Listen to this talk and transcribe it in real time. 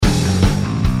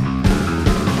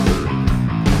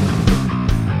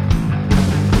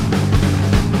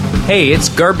Hey, it's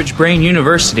Garbage Brain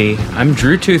University. I'm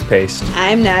Drew Toothpaste.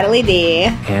 I'm Natalie D.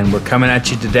 And we're coming at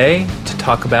you today to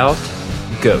talk about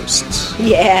ghosts.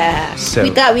 Yeah. So,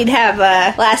 we thought we'd have,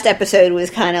 last episode was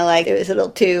kind of like, it was a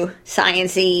little too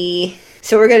science-y.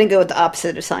 So we're going to go with the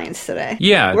opposite of science today.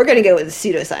 Yeah. We're going to go with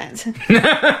pseudoscience.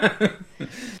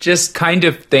 Just kind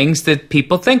of things that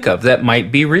people think of that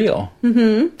might be real.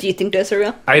 Mm-hmm. Do you think those are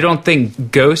real? I don't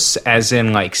think ghosts, as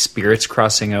in like spirits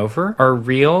crossing over, are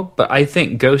real, but I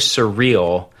think ghosts are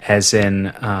real, as in,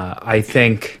 I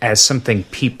think as something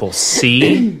people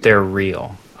see, they're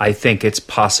real. I think it's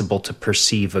possible to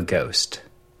perceive a ghost.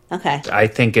 Okay. I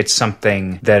think it's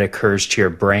something that occurs to your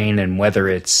brain, and whether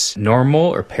it's normal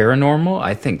or paranormal,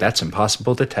 I think that's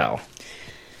impossible to tell.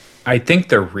 I think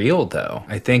they're real, though.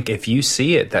 I think if you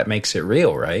see it, that makes it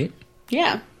real, right?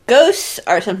 Yeah. Ghosts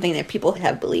are something that people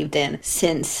have believed in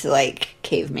since, like,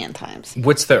 caveman times.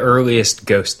 What's the earliest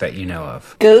ghost that you know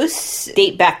of? Ghosts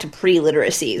date back to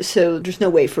pre-literacy, so there's no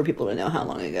way for people to know how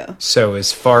long ago. So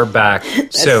as far back...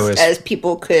 as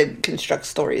people could construct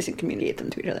stories and communicate them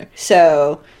to each other.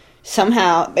 So...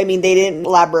 somehow, I mean, they didn't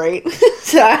elaborate.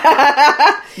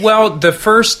 Well,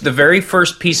 the very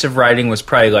first piece of writing was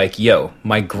probably like, yo,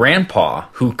 my grandpa,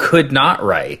 who could not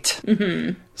write,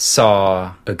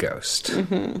 saw a ghost.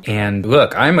 And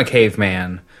look, I'm a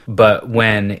caveman, but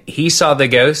when he saw the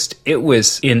ghost, it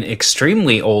was in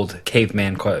extremely old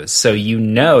caveman clothes. So you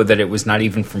know that it was not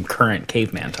even from current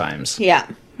caveman times. Yeah.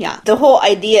 Yeah, the whole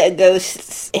idea of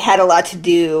ghosts, it had a lot to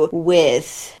do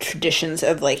with traditions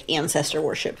of, like, ancestor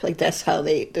worship. Like, that's how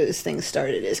those things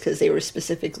started, is because they were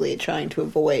specifically trying to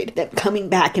avoid them coming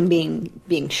back and being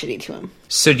shitty to them.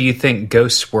 So do you think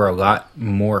ghosts were a lot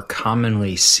more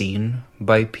commonly seen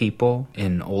by people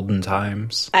in olden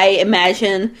times? I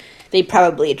imagine they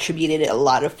probably attributed a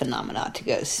lot of phenomena to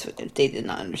ghosts if they did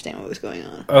not understand what was going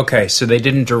on. Okay, so they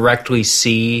didn't directly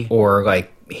see or,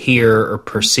 like, hear or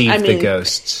perceive the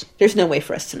ghosts. There's no way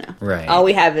for us to know. Right. All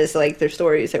we have is, like, their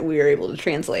stories that we are able to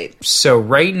translate. So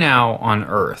right now on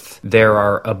Earth, there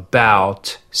are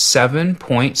about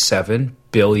 7.7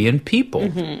 billion people.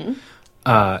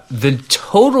 The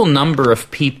total number of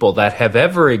people that have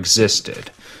ever existed,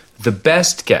 the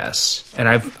best guess, and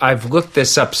I've looked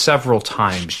this up several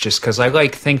times just because I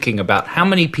like thinking about how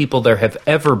many people there have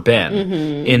ever been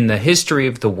in the history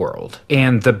of the world.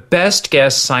 And the best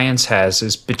guess science has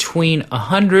is between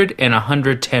 100 and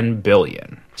 110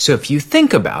 billion. So if you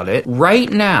think about it, right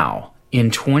now,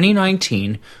 in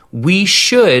 2019, we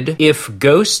should, if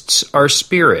ghosts are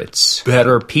spirits that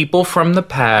are people from the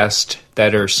past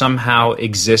that are somehow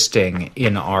existing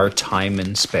in our time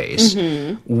and space,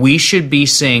 we should be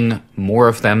seeing more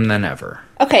of them than ever.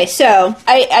 Okay, so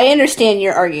I understand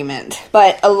your argument,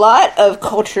 but a lot of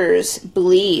cultures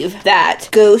believe that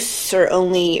ghosts are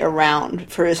only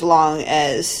around for as long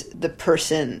as the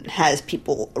person has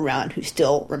people around who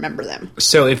still remember them.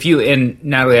 So if you, and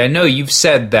Natalie, I know you've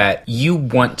said that you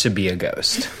want to be a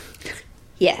ghost.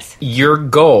 Yes. Your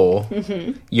goal,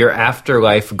 your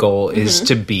afterlife goal is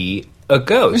to be a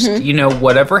ghost. You know,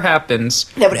 whatever happens.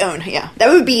 That would own, yeah. That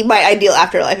would be my ideal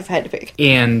afterlife if I had to pick.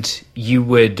 And you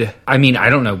would, I mean, I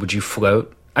don't know, would you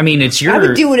float? I mean, it's your... I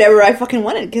would do whatever I fucking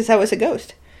wanted because I was a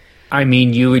ghost. I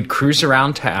mean, you would cruise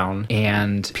around town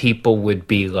and people would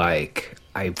be like,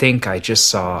 I think I just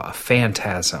saw a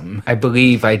phantasm. I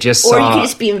believe I just saw... Or you could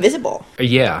just be invisible.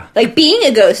 Yeah. Like, being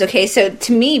a ghost, okay, so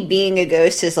to me, being a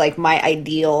ghost is, like, my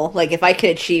ideal. Like, if I could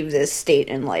achieve this state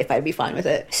in life, I'd be fine with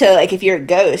it. So, like, if you're a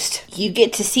ghost, you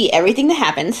get to see everything that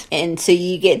happens, and so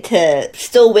you get to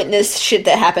still witness shit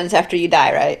that happens after you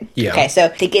die, right? Yeah. Okay, so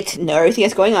they get to know everything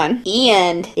that's going on,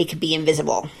 and it could be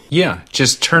invisible. Yeah,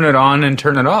 just turn it on and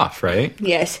turn it off, right?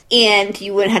 Yes, and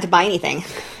you wouldn't have to buy anything.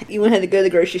 You wouldn't have to go to the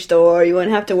grocery store. You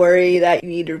wouldn't have to worry that you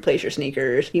need to replace your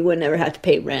sneakers. You would never have to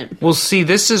pay rent. Well, see,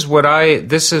 this is what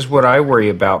I worry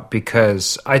about,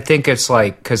 because I think it's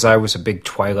like, because I was a big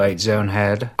Twilight Zone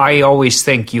head, I always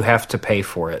think you have to pay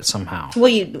for it somehow. What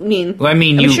do you mean? Well, I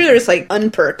mean, I'm sure there's, like,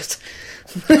 unperks.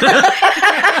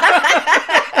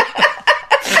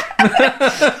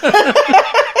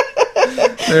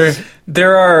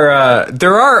 There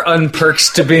are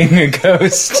unperks to being a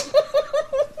ghost.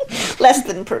 Less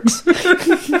than perks.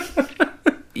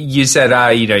 You said,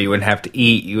 you wouldn't have to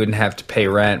eat, you wouldn't have to pay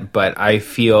rent, but I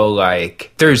feel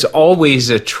like there's always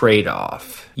a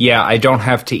trade-off. Yeah, I don't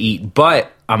have to eat,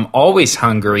 but I'm always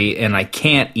hungry and I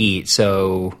can't eat,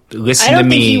 so listen to me. I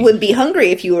don't think you would be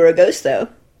hungry if you were a ghost, though.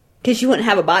 Because you wouldn't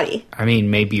have a body. I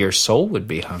mean, maybe your soul would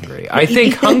be hungry. I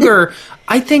think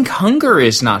hunger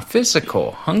is not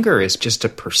physical. Hunger is just a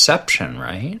perception,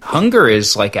 right? Hunger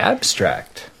is like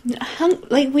abstract.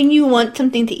 Like when you want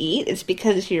something to eat, it's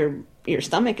because your your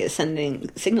stomach is sending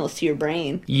signals to your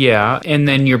brain. Yeah, and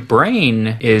then your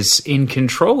brain is in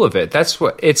control of it. That's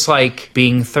what it's like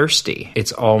being thirsty.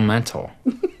 It's all mental.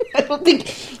 I don't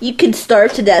think you could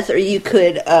starve to death or you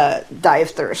could die of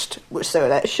thirst. So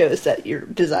that shows that your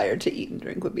desire to eat and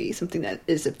drink would be something that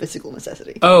is a physical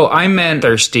necessity. Oh, I meant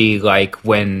thirsty like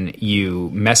when you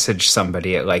message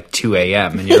somebody at like 2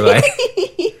 a.m. and you're like...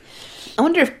 I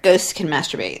wonder if ghosts can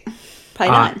masturbate.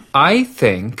 Probably not. I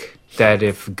think that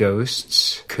if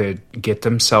ghosts could get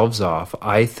themselves off,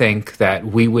 I think that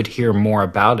we would hear more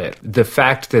about it. The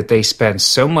fact that they spend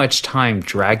so much time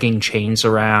dragging chains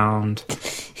around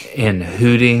and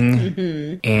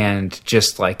hooting and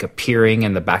just like appearing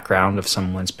in the background of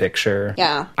someone's picture.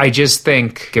 Yeah. I just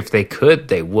think if they could,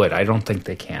 they would. I don't think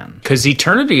they can. Because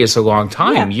eternity is a long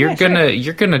time. You're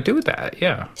gonna do that,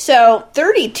 yeah. So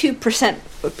 32%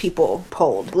 of people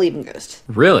polled believe in ghosts.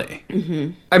 Really?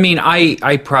 Mm-hmm. I mean,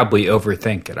 I probably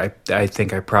overthink it. I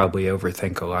think I probably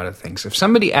overthink a lot of things. If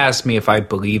somebody asked me if I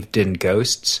believed in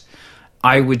ghosts,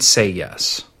 I would say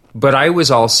yes. But I was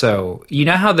also, you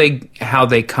know how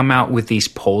they come out with these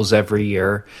polls every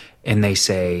year and they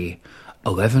say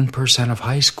 11% of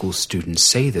high school students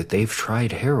say that they've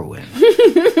tried heroin.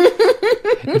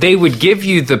 They would give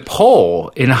you the poll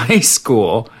in high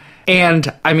school.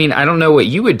 And I mean, I don't know what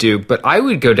you would do, but I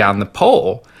would go down the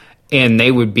poll and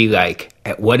they would be like,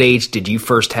 at what age did you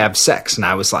first have sex? And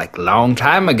I was like, long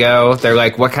time ago. They're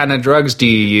like, what kind of drugs do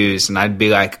you use? And I'd be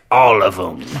like, all of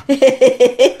them.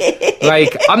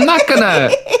 Like, I'm not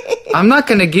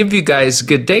gonna give you guys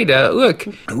good data. Look,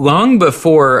 long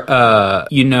before,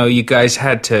 you guys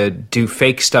had to do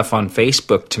fake stuff on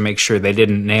Facebook to make sure they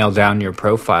didn't nail down your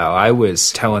profile, I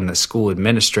was telling the school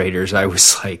administrators I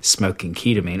was, like, smoking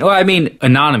ketamine. Well, I mean,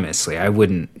 anonymously. I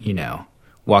wouldn't,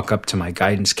 walk up to my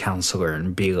guidance counselor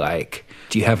and be like,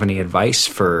 do you have any advice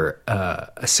for a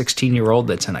 16-year-old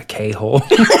that's in a K-hole?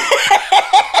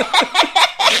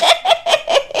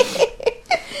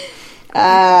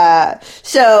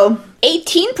 So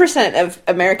 18% of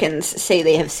Americans say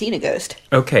they have seen a ghost.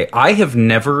 Okay, I have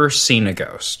never seen a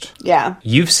ghost. Yeah.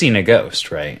 You've seen a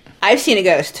ghost, right? I've seen a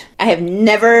ghost. I have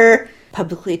never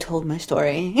publicly told my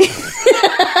story.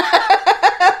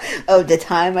 Oh, the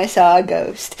time I saw a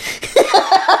ghost.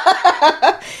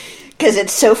 Because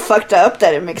it's so fucked up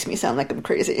that it makes me sound like I'm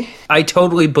crazy. I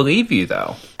totally believe you,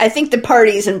 though. I think the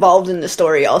parties involved in the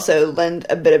story also lend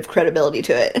a bit of credibility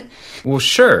to it. Well,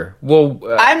 sure. Well,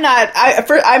 I'm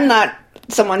not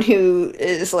someone who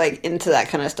is like into that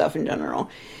kind of stuff in general.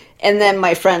 And then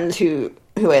my friend who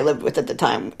I lived with at the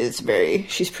time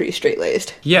she's pretty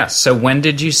straight-laced. Yeah, so when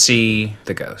did you see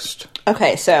the ghost?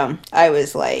 Okay, so I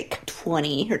was like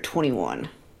 20 or 21.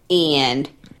 And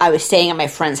I was staying at my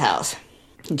friend's house.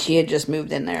 And she had just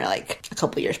moved in there like a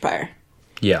couple years prior.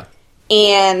 Yeah.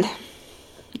 And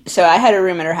so I had a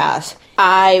room at her house.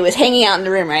 I was hanging out in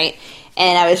the room, right?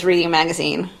 And I was reading a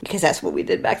magazine, because that's what we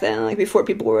did back then, like before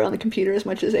people were on the computer as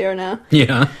much as they are now.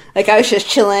 Yeah. Like I was just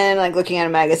chilling, like looking at a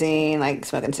magazine, like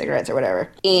smoking cigarettes or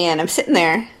whatever. And I'm sitting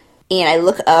there, and I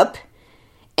look up,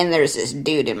 and there's this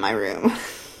dude in my room.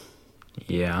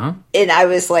 Yeah. And I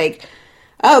was like,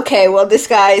 okay, well, this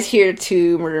guy's here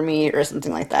to murder me or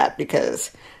something like that,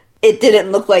 because it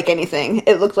didn't look like anything.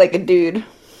 It looked like a dude.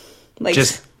 It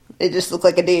just looked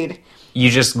like a dude. You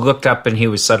just looked up and he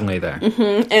was suddenly there.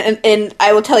 Mm-hmm. And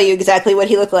I will tell you exactly what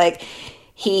he looked like.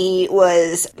 He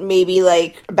was maybe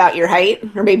like about your height,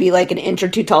 or maybe like an inch or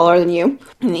two taller than you.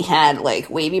 And he had like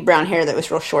wavy brown hair that was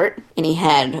real short. And he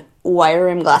had wire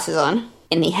rimmed glasses on.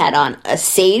 And he had on a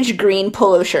sage green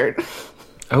polo shirt.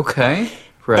 Okay,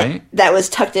 right. That was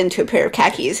tucked into a pair of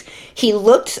khakis. He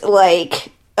looked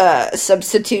like a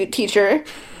substitute teacher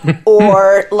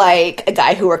or like a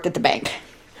guy who worked at the bank.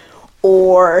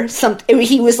 Or something.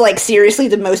 He was like seriously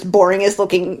the most boringest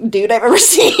looking dude I've ever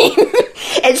seen.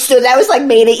 And so that was like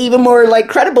made it even more like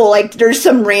credible. Like there's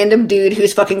some random dude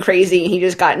who's fucking crazy and he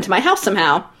just got into my house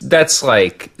somehow. That's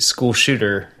like school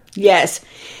shooter. Yes.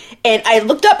 And I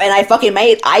looked up and I fucking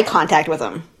made eye contact with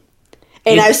him.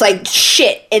 And I was like,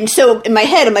 shit. And so in my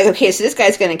head, I'm like, okay, so this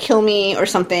guy's going to kill me or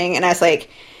something. And I was like,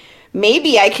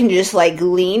 maybe I can just like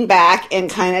lean back and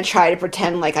kind of try to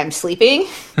pretend like I'm sleeping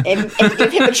and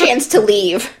give him a chance to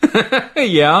leave.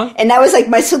 Yeah. And that was like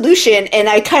my solution. And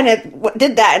I kind of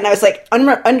did that. And I was like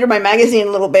under my magazine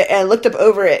a little bit and I looked up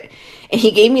over it. And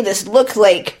he gave me this look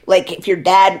like if your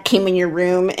dad came in your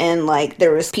room and, like,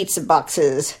 there was pizza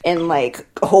boxes and, like,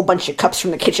 a whole bunch of cups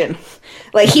from the kitchen.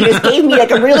 Like, he just gave me,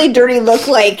 like, a really dirty look,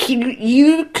 like,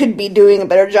 you could be doing a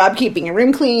better job keeping your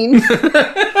room clean.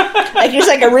 Like, just,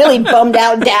 like, a really bummed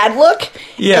out dad look.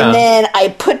 Yeah. And then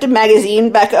I put the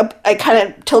magazine back up. I kind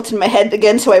of tilted my head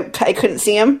again so I couldn't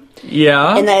see him.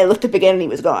 Yeah. And then I looked up again and he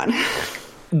was gone.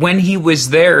 When he was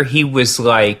there, he was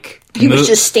like... He was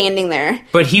just standing there.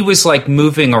 But he was, like,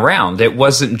 moving around. It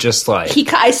wasn't just, like...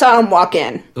 I saw him walk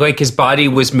in. Like, his body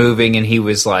was moving, and he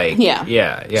was, like... Yeah.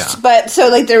 Yeah. But, so,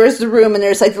 like, there was the room, and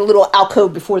there's, like, the little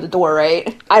alcove before the door,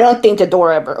 right? I don't think the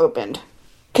door ever opened.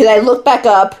 Because I looked back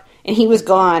up, and he was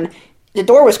gone. The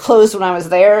door was closed when I was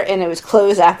there, and it was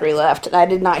closed after he left, and I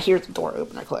did not hear the door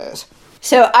open or close.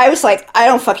 So, I was like, I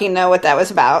don't fucking know what that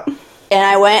was about. And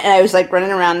I went, and I was, like,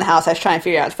 running around the house. I was trying to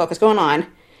figure out what the fuck was going on.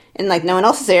 And, like, no one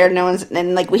else is there.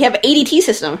 And, like, we have an ADT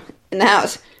system in the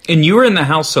house. And you were in the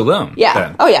house alone. Yeah.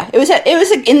 Then. Oh, yeah. It was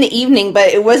like, in the evening, but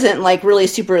it wasn't, like, really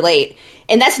super late.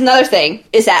 And that's another thing,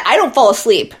 is that I don't fall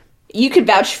asleep. You could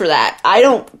vouch for that. I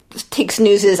don't take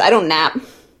snoozes. I don't nap.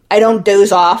 I don't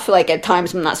doze off, like, at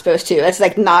times I'm not supposed to. That's,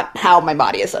 like, not how my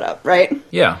body is set up, right?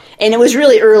 Yeah. And it was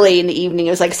really early in the evening. It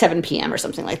was, like, 7 p.m. or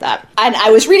something like that. And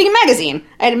I was reading a magazine.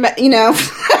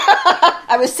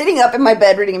 I was sitting up in my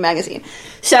bed reading a magazine.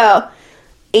 So,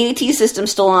 ADT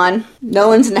system's still on. No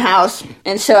one's in the house.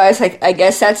 And so I was like, I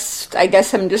guess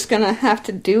I'm just gonna have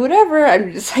to do whatever.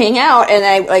 I'm just hang out. And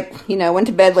I, like, went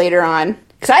to bed later on.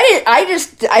 Because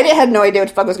I had no idea what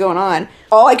the fuck was going on.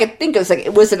 All I could think of was, like,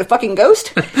 was it a fucking ghost?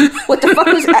 What the fuck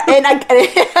was...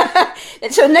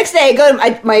 And so the next day I go to...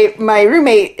 My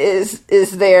roommate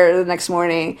is there the next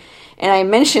morning, and I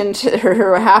mentioned to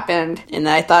her what happened, and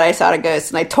I thought I saw a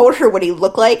ghost, and I told her what he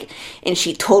looked like, and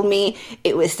she told me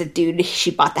it was the dude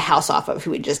she bought the house off of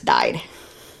who had just died.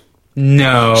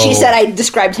 No. She said I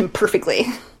described him perfectly.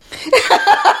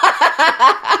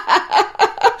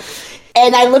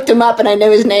 And I looked him up, and I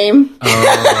know his name.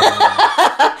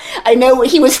 Oh. I know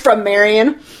he was from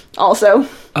Marion, also.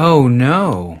 Oh,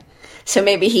 no. So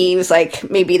maybe he was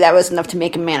like, maybe that was enough to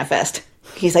make him manifest.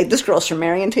 He's like, this girl's from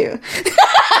Marion, too.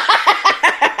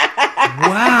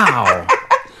 Wow.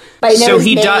 But I know his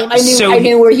name. I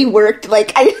knew where he worked.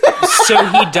 Like, So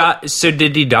he died. So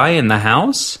did he die in the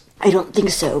house? I don't think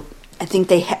so. I think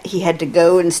he had to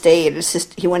go and stay.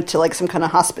 He went to, like, some kind of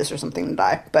hospice or something to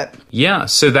die. But yeah,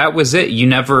 so that was it. You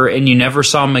never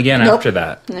saw him again after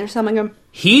that. Never saw him again.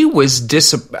 He was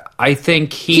I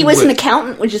think he was an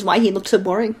accountant, which is why he looked so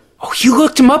boring. Oh, you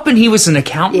looked him up and he was an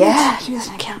accountant? Yeah, he was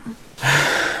an accountant.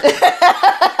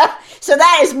 So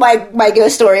that is my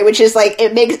ghost story, which is, like,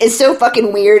 it's so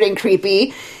fucking weird and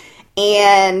creepy,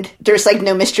 and there's, like,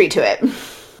 no mystery to it.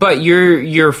 But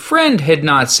your friend had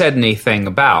not said anything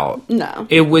about. No.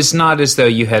 It was not as though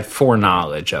you had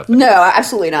foreknowledge of it. No,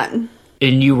 absolutely not.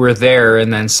 And you were there,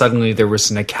 and then suddenly there was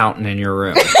an accountant in your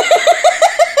room.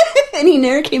 And he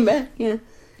never came back, yeah.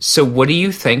 So what do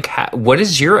you think? What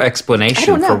is your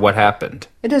explanation for what happened?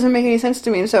 It doesn't make any sense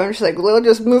to me, so I'm just like, well, I'll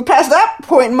just move past that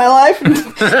point in my life and do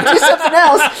something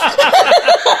else.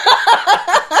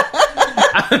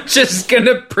 I'm just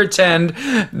gonna pretend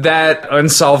that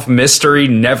unsolved mystery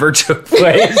never took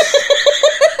place.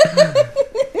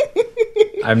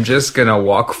 I'm just gonna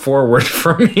walk forward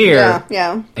from here.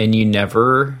 Yeah. And you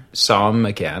never saw him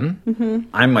again? Mm-hmm.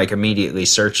 I'm, like, immediately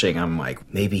searching. I'm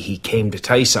like, maybe he came to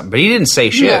tell you something. But he didn't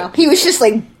say shit. No, he was just,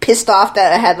 like, pissed off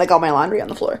that I had, like, all my that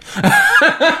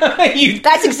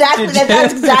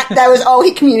was all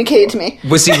he communicated to me.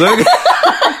 Was he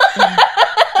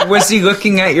Was he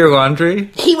looking at your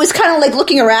laundry? He was kind of, like,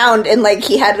 looking around, and, like,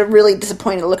 he had a really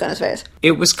disappointed look on his face.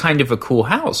 It was kind of a cool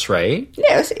house, right?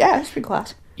 Yeah, it was pretty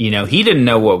class. You know, he didn't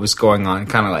know what was going on.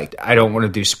 Kind of like, I don't want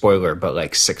to do spoiler, but,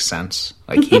 like, Sixth Sense.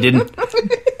 Like, he didn't...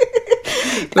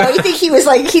 Oh, you think he was,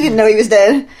 like, he didn't know he was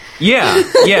dead? Yeah.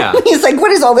 He's like,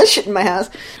 what is all this shit in my house?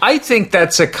 I think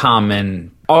that's a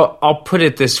common... I'll put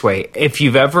it this way. If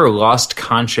you've ever lost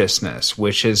consciousness,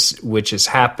 which has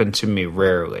happened to me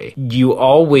rarely, you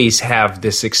always have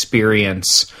this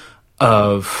experience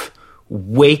of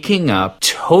waking up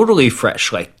totally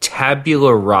fresh, like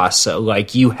tabula rasa,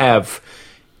 like you have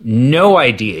no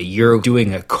idea. You're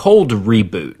doing a cold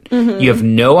reboot. Mm-hmm. You have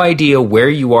no idea where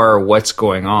you are or what's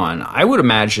going on. I would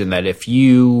imagine that if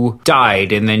you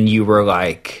died and then you were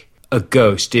like a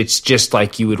ghost, it's just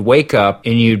like you would wake up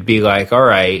and you'd be like, all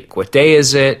right, what day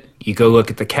is it? You go look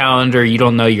at the calendar. You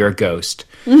don't know you're a ghost.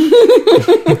 And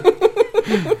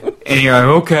you're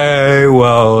like, okay,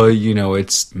 well, you know,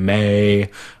 it's May.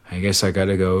 I guess I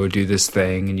gotta go do this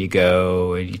thing. And you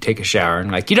go and you take a shower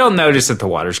and like, you don't notice that the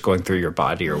water's going through your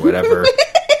body or whatever.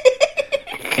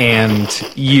 And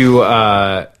you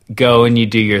go and you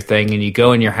do your thing and you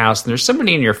go in your house and there's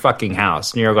somebody in your fucking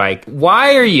house. And you're like,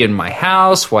 why are you in my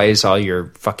house? Why is all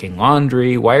your fucking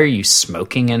laundry? Why are you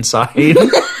smoking inside?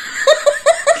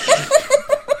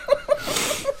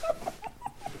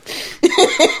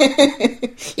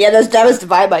 Yeah, that was the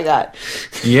vibe I got.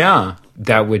 Yeah,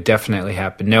 that would definitely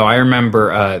happen. No, I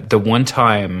remember the one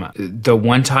time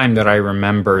that I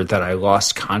remember that I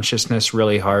lost consciousness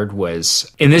really hard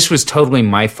was, and this was totally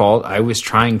my fault. I was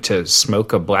trying to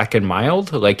smoke a Black and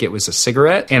Mild like it was a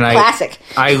cigarette, and Classic.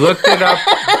 I looked it up.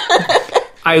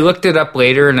 I looked it up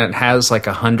later, and it has like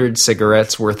 100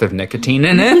 cigarettes worth of nicotine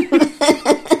in it.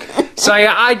 So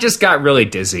I just got really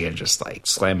dizzy and just like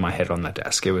slammed my head on the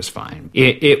desk. It was fine.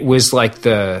 It was like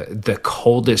the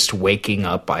coldest waking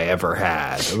up I ever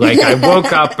had. Like I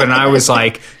woke up and I was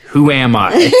like, who am I?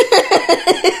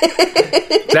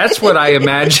 That's what I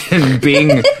imagine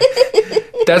being.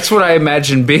 That's what I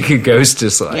imagine being a ghost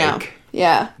is like. Yeah.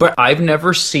 Yeah. But I've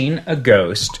never seen a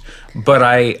ghost. But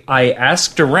I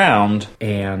asked around,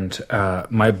 and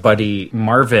my buddy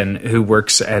Marvin, who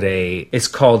works at it's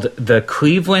called the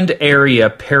Cleveland Area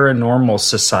Paranormal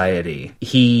Society.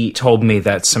 He told me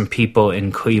that some people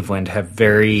in Cleveland have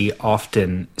very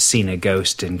often seen a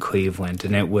ghost in Cleveland,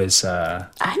 and it was... I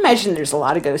imagine there's a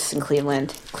lot of ghosts in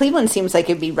Cleveland. Cleveland seems like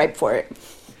it'd be ripe for it.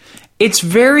 It's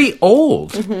very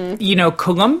old. Mm-hmm. You know,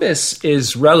 Columbus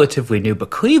is relatively new,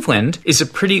 but Cleveland is a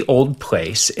pretty old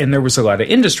place, and there was a lot of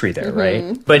industry there,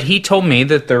 right? But he told me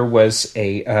that there was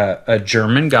a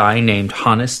German guy named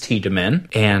Hannes Tiedemann,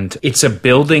 and it's a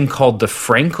building called the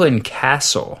Franklin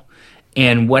Castle.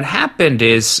 And what happened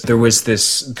is there was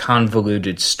this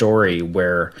convoluted story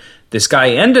where this guy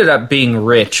ended up being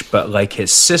rich, but like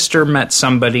his sister met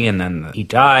somebody and then he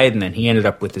died and then he ended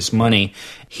up with his money.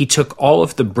 He took all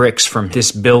of the bricks from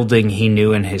this building he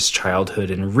knew in his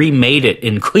childhood and remade it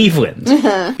in Cleveland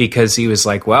because he was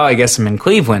like, well, I guess I'm in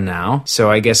Cleveland now, so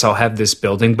I guess I'll have this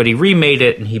building. But he remade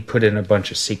it and he put in a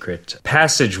bunch of secret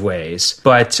passageways.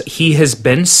 But he has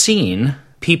been seen...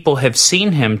 People have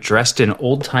seen him dressed in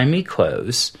old-timey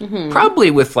clothes,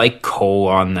 probably with, like, coal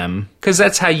on them, because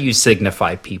that's how you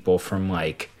signify people from,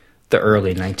 like, the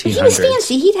early 1900s. He was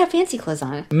fancy. He'd have fancy clothes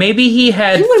on. Maybe he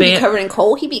had... He wouldn't be covered in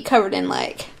coal. He'd be covered in,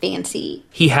 like, fancy.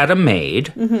 He had a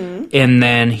maid, and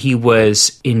then he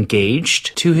was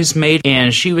engaged to his maid,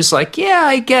 and she was like, yeah,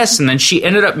 I guess, and then she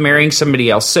ended up marrying somebody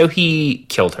else, so he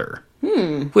killed her.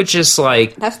 Which is,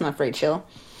 like... That's not very chill.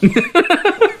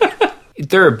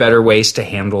 There are better ways to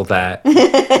handle that.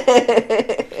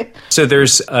 So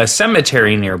there's a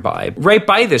cemetery nearby. Right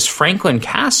by this Franklin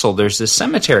Castle, there's this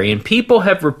cemetery, and people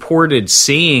have reported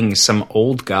seeing some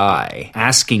old guy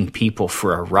asking people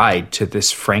for a ride to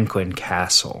this Franklin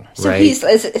Castle. So right?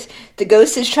 The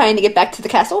ghost is trying to get back to the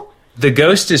castle? The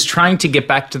ghost is trying to get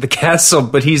back to the castle,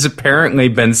 but he's apparently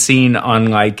been seen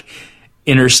on, like,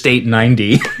 Interstate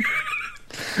 90.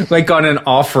 Like on an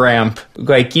off-ramp,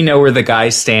 like, you know, where the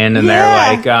guys stand and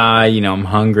they're like, I'm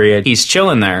hungry. He's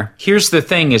chilling there. Here's the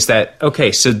thing is that,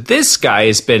 okay, so this guy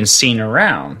has been seen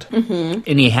around.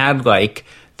 And he had, like,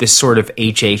 this sort of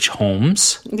H.H.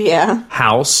 Holmes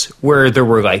house where there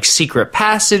were, like, secret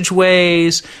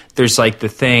passageways. There's, like, the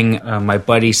thing, my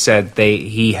buddy said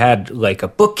he had, like, a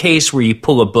bookcase where you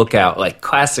pull a book out, like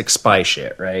classic spy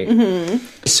shit, right?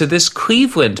 So this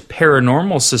Cleveland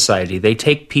Paranormal Society, they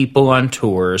take people on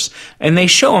tours and they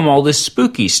show them all this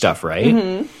spooky stuff,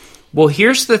 right? Well,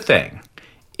 here's the thing.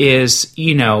 Is,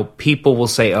 you know, people will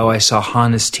say, oh, I saw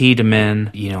Hannes Tiedemann,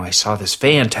 you know, I saw this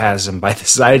phantasm by the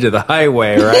side of the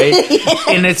highway, right?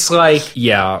 And it's like,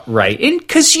 yeah, right. And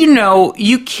because, you know,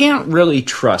 you can't really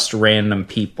trust random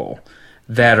people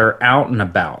that are out and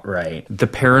about, right? The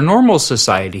Paranormal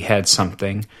Society had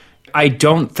something. I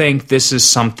don't think this is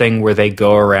something where they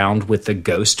go around with the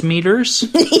ghost meters.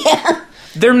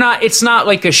 It's not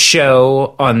like a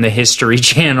show on the History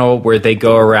Channel where they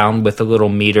go around with the little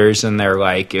meters and they're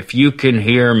like, if you can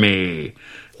hear me,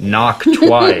 knock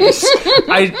twice.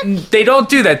 They don't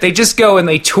do that. They just go and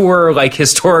they tour, like,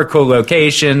 historical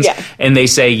locations and they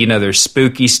say, you know, there's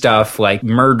spooky stuff, like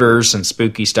murders and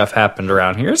spooky stuff happened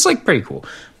around here. It's, like, pretty cool.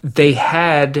 They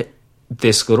had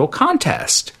this little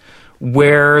contest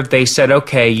where they said,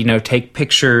 okay, you know, take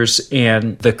pictures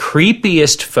and the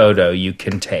creepiest photo you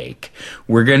can take,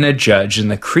 we're going to judge, and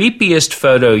the creepiest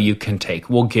photo you can take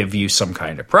will give you some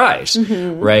kind of prize,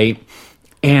 right?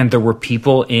 And there were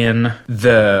people in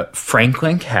the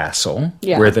Franklin Castle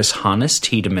where this Hannes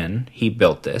Tiedemann, he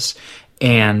built this,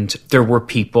 And there were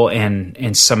people,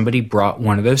 and somebody brought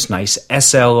one of those nice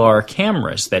SLR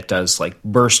cameras that does like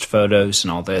burst photos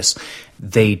and all this.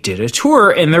 They did a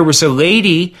tour, and there was a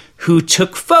lady who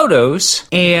took photos,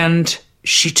 and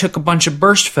she took a bunch of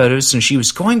burst photos, and she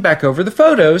was going back over the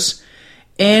photos,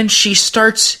 and she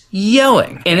starts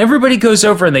yelling. And everybody goes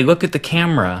over and they look at the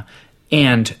camera,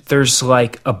 and there's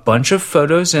like a bunch of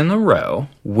photos in a row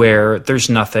where there's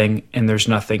nothing, and there's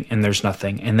nothing, and there's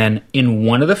nothing. And then in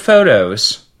one of the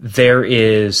photos, there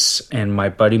is, and my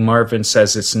buddy Marvin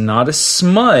says it's not a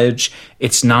smudge,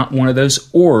 it's not one of those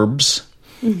orbs,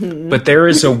 but there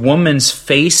is a woman's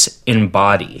face and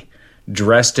body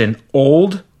dressed in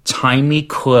old-timey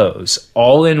clothes,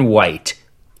 all in white,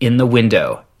 in the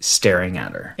window, staring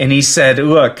at her. And he said,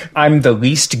 look, I'm the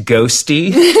least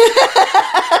ghosty.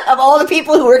 Of all the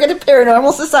people who work at a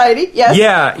paranormal society, yes.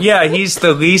 Yeah, he's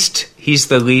the least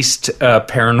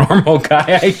paranormal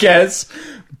guy, I guess.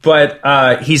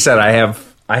 But he said,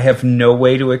 I have no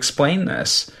way to explain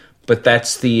this. But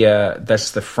that's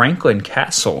the Franklin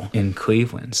Castle in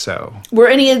Cleveland. So, were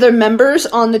any of the members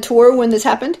on the tour when this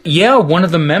happened? Yeah, one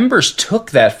of the members took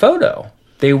that photo.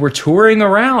 They were touring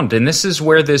around, and this is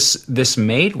where this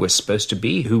maid was supposed to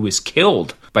be, who was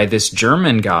killed by this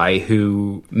German guy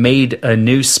who made a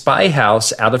new spy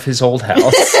house out of his old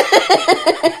house.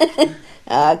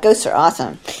 Ghosts are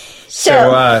awesome.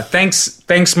 So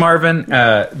thanks, Marvin.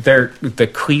 They're the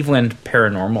Cleveland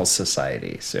Paranormal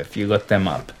Society. So if you look them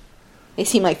up, they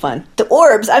seem like fun. The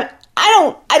orbs, I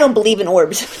don't believe in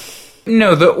orbs.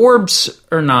 No, the orbs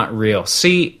are not real.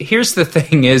 See, here's the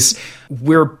thing is,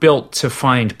 we're built to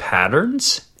find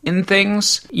patterns in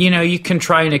things. You know, you can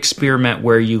try and experiment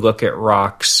where you look at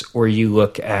rocks or you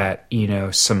look at,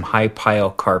 some high pile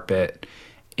carpet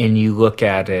and you look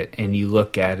at it and you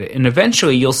look at it. And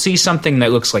eventually you'll see something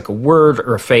that looks like a word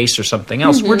or a face or something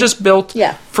else. Mm-hmm. We're just built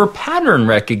for pattern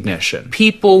recognition.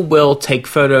 People will take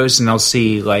photos and they'll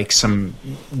see like some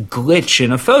glitch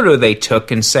in a photo they took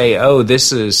and say, oh,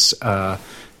 this is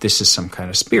some kind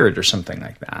of spirit or something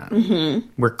like that. Mm-hmm.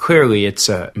 Where clearly it's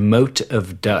a mote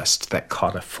of dust that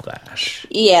caught a flash.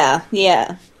 Yeah.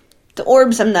 The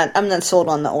orbs, I'm not sold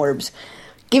on the orbs.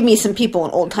 Give me some people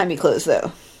in old-timey clothes,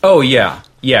 though. Oh, yeah.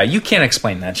 Yeah, you can't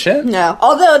explain that shit. No.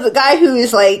 Although the guy who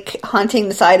is, like, haunting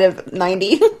the side of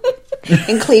 90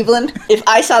 in Cleveland, if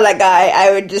I saw that guy,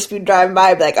 I would just be driving by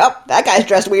and be like, oh, that guy's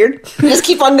dressed weird. Just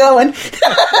keep on going.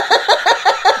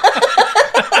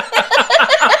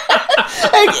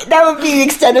 That would be the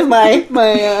extent of my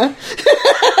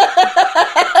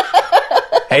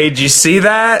Hey, did you see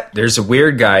that? There's a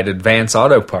weird guy at Advance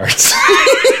Auto Parts.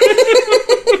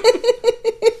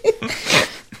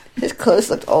 His clothes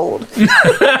looked old.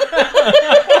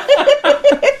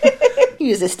 He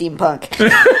was a steampunk.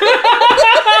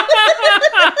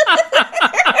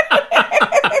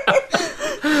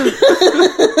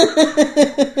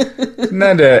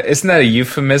 Isn't that a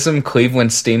euphemism,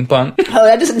 Cleveland steampunk? Oh,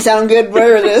 that doesn't sound good.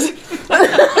 Where it is.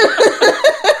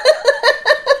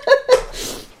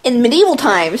 In medieval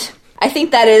times, I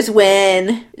think that is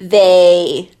when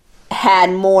they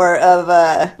had more of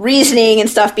a reasoning and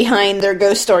stuff behind their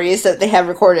ghost stories that they have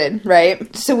recorded,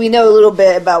 right? So we know a little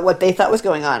bit about what they thought was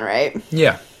going on, right?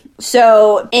 Yeah.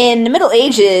 So, in the Middle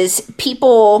Ages,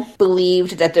 people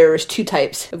believed that there was two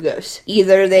types of ghosts.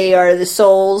 Either they are the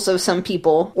souls of some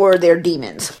people, or they're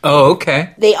demons. Oh,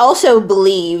 okay. They also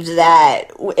believed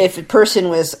that if a person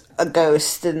was a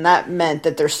ghost, then that meant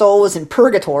that their soul was in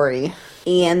purgatory,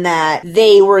 and that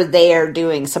they were there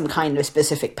doing some kind of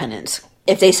specific penance.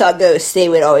 If they saw ghosts, they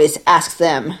would always ask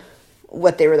them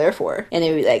what they were there for. And they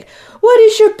would be like, what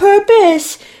is your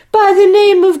purpose? By the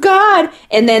name of God.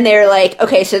 And then they're like,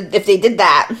 okay, so if they did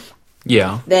that,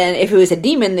 then if it was a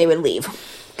demon, they would leave.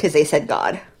 Because they said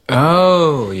God.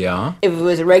 Oh, yeah. If it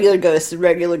was a regular ghost, the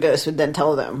regular ghost would then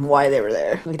tell them why they were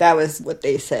there. Like, that was what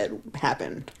they said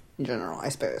happened. In general, I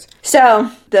suppose. So,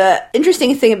 the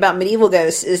interesting thing about medieval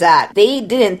ghosts is that they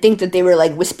didn't think that they were,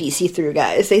 like, wispy, see-through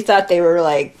guys. They thought they were,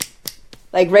 like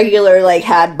regular, like,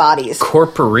 had bodies.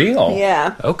 Corporeal?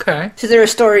 Yeah. Okay. So there are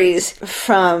stories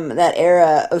from that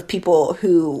era of people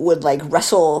who would, like,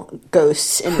 wrestle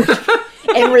ghosts and,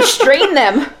 and restrain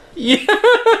them.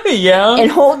 Yeah. And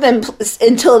hold them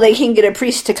until they can get a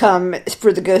priest to come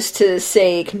for the ghost to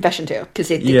say confession to. Because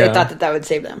they thought that would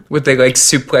save them. Would they, like,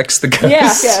 suplex the ghost? Yeah.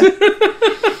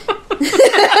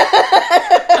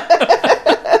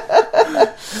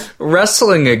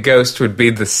 wrestling a ghost would be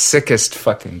the sickest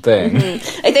fucking thing.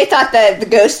 Mm-hmm. Like, they thought that the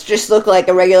ghost just looked like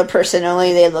a regular person,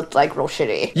 only they looked like real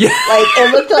shitty. Yeah. Like,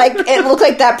 it looked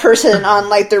like that person on,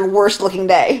 like, their worst looking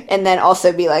day. And then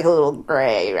also be, like, a little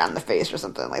gray around the face or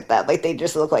something like that. Like, they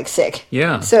just look like sick.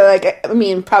 Yeah. So, like, I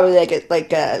mean, probably like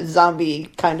a zombie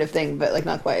kind of thing, but, like,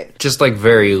 not quite. Just, like,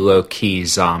 very low-key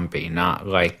zombie, not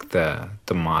like the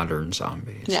modern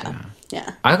zombies. Yeah.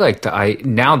 I like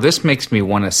now this makes me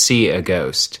want to see a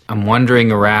ghost. I'm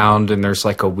wandering around and there's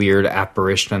like a weird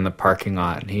apparition in the parking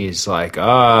lot and he's like,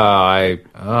 I'm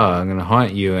gonna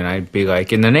haunt you. And I'd be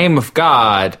like, in the name of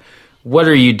God, what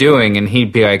are you doing? And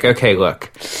he'd be like, okay,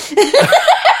 look.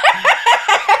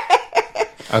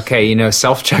 Okay,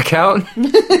 self-checkout?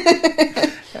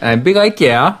 And I'd be like,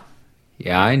 yeah,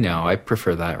 I know, I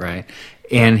prefer that, right?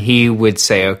 And he would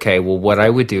say, okay, well, what I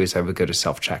would do is I would go to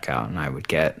self-checkout and I would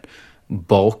get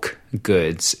bulk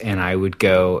goods and I would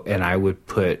go and I would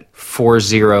put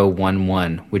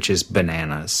 4011, which is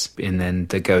bananas. And then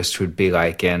the ghost would be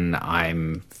like, and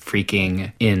I'm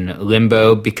freaking in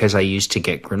limbo because I used to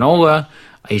get granola,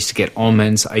 I used to get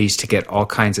almonds, I used to get all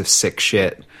kinds of sick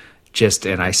shit.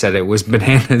 And I said it was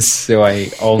bananas, so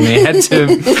I only had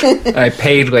to, I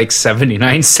paid like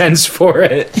 79 cents for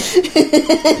it.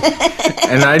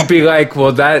 And I'd be like,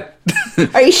 well, that...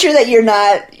 Are you sure that you're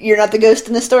not the ghost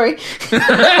in the story?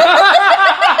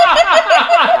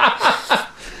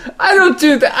 I don't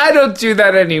do that. I don't do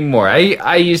that anymore.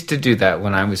 I used to do that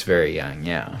when I was very young,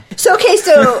 yeah. So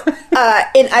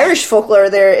in Irish folklore,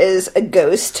 there is a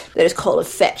ghost that is called a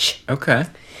fetch. Okay.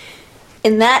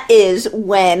 And that is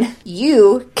when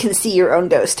you can see your own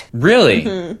ghost. Really?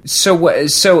 Mm-hmm.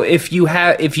 So if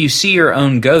you see your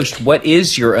own ghost, what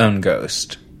is your own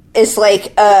ghost? It's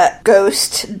like a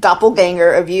ghost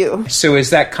doppelganger of you. So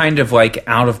is that kind of like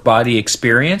out-of-body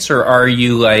experience, or are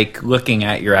you like looking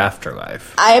at your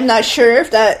afterlife? I am not sure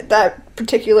if that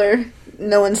particular...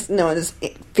 No one's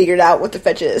figured out what the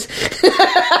fetch is.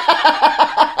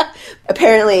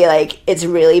 Apparently, like, it's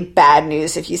really bad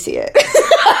news if you see it.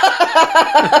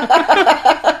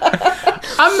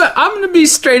 I'm gonna be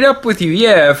straight up with you.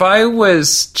 Yeah, if I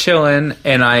was chilling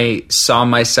and I saw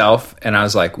myself and I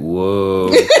was like, whoa,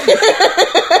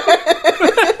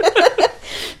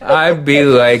 I'd be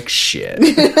like, shit.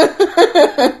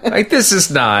 Like, this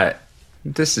is not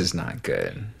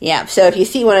good. Yeah, so if you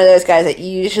see one of those guys, it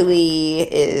usually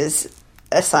is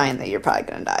a sign that you're probably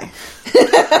gonna die.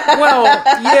 Well,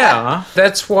 yeah.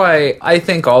 That's why I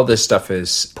think all this stuff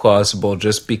is plausible,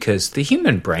 just because the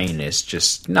human brain is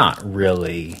just not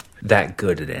really that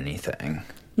good at anything.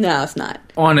 No, it's not.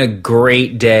 On a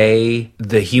great day,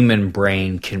 the human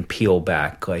brain can peel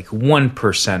back like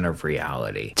 1% of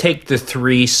reality. Take the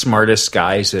 3 smartest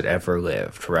guys that ever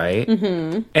lived, right?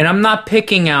 Mm-hmm. And I'm not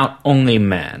picking out only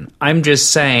men. I'm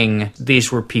just saying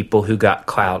these were people who got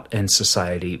clout in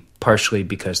society partially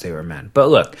because they were men. But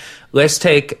look, let's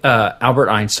take Albert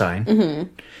Einstein mm-hmm.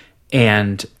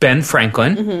 and Ben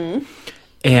Franklin mm-hmm.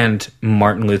 and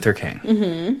Martin Luther King.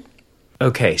 Mm-hmm.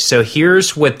 Okay, so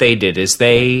here's what they did is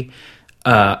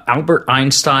Albert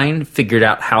Einstein figured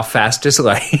out how fast is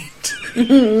light.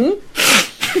 Mm-hmm.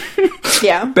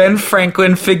 Yeah. Ben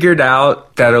Franklin figured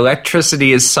out that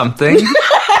electricity is something.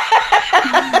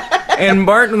 And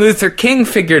Martin Luther King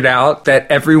figured out that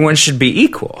everyone should be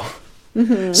equal.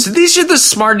 Mm-hmm. So these are the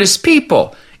smartest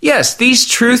people. Yes, these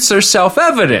truths are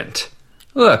self-evident.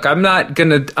 Look, I'm not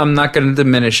gonna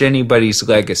diminish anybody's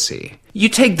legacy. You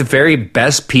take the very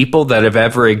best people that have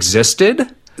ever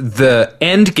existed, the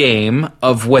end game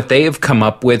of what they have come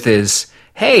up with is,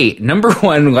 hey, number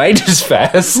one, light is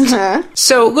fast. Uh-huh.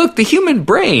 So look, the human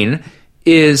brain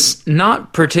is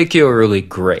not particularly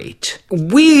great.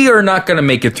 We are not going to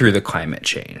make it through the climate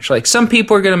change. Like, some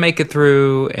people are going to make it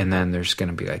through, and then there's going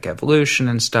to be like evolution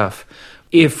and stuff.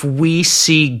 If we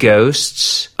see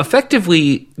ghosts,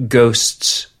 effectively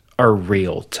ghosts are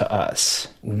real to us.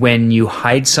 When you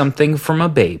hide something from a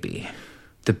baby,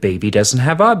 the baby doesn't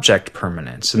have object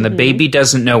permanence, and mm-hmm. the baby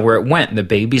doesn't know where it went. The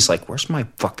baby's like, where's my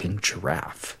fucking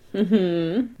giraffe?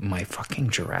 Mm-hmm. My fucking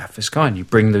giraffe is gone. You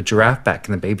bring the giraffe back,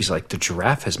 and the baby's like, the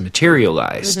giraffe has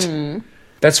materialized. Mm-hmm.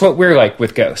 That's what we're like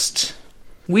with ghosts.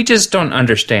 We just don't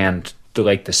understand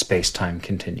the space-time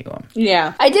continuum.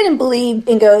 Yeah. I didn't believe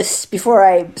in ghosts before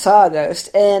I saw a ghost,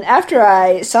 and after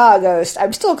I saw a ghost,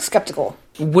 I'm still skeptical.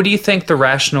 What do you think the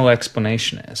rational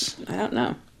explanation is? I don't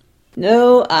know.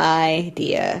 No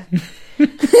idea.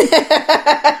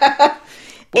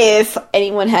 If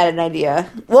anyone had an idea.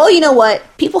 Well, you know what?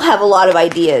 People have a lot of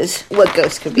ideas what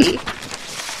ghosts could be.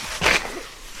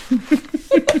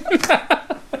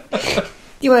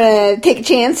 You want to take a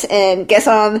chance and guess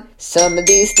on some of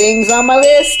these things on my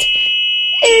list?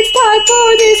 It's time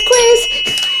for this quiz.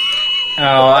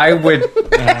 Oh,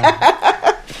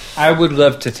 I would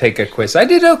love to take a quiz. I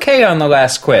did okay on the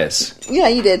last quiz. Yeah,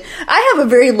 you did. I have a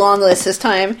very long list this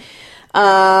time.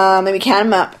 Let me count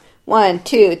them up. 1,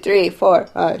 2, 3, 4,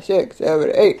 5, 6,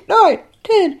 7, 8, 9,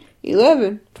 10,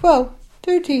 11, 12,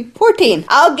 13, 14.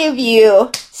 I'll give you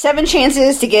 7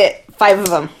 chances to get 5 of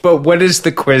them. But what is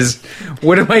the quiz?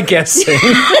 What am I guessing?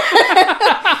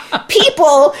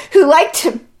 People who like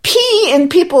to pee in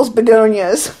people's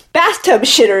begonias. Bathtub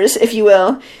shitters, if you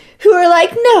will. Who are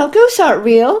like, no, ghosts aren't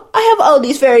real. I have all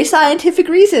these very scientific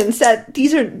reasons that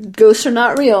ghosts are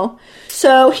not real.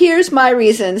 So here's my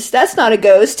reasons. That's not a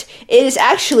ghost. It is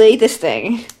actually this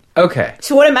thing. Okay.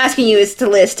 So what I'm asking you is to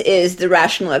list is the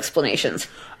rational explanations.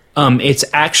 It's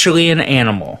actually an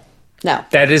animal. No.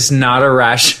 That is not a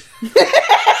rational...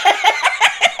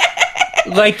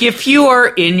 Like, if you are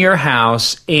in your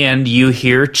house and you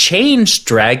hear chains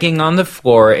dragging on the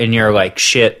floor and you're like,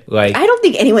 shit, like... I don't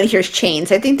think anyone hears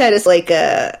chains. I think that is like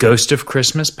a... Ghost of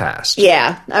Christmas Past.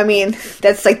 Yeah, I mean,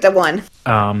 that's like the one.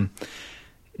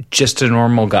 Just a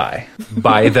normal guy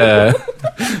by the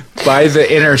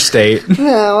interstate.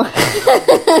 No.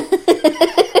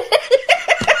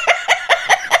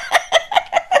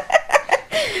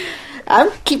 I'm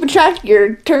keeping track of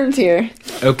your turns here.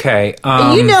 Okay.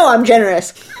 You know I'm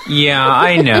generous. Yeah,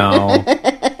 I know.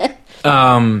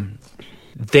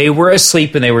 They were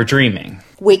asleep and they were dreaming.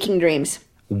 Waking dreams.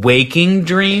 Waking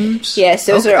dreams? Yes,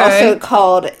 those are also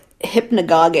called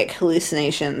hypnagogic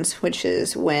hallucinations, which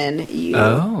is when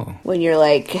you're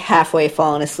like halfway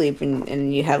falling asleep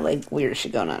and you have like weird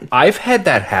shit going on. I've had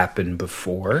that happen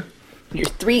before. You're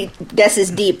 3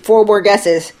 guesses deep, 4 more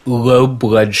guesses. Low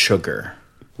blood sugar,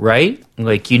 right?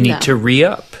 Like you need to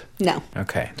re-up. No.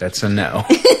 Okay, that's a no.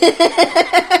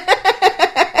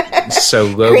 So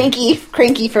low.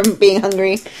 Cranky from being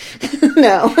hungry.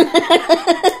 No.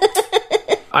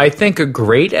 I think a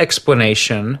great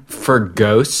explanation for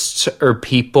ghosts or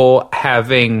people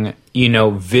having,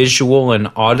 visual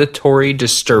and auditory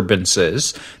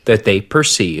disturbances that they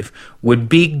perceive would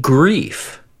be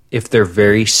grief if they're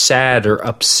very sad or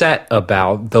upset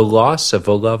about the loss of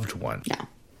a loved one. No.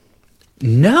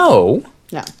 No?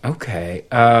 No. Okay.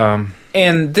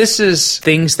 And this is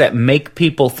things that make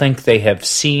people think they have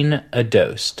seen a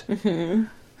ghost. Mm-hmm.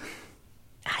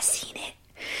 I've seen it.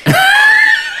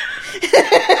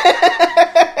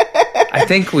 I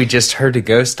think we just heard a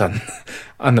ghost on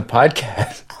the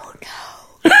podcast. Oh,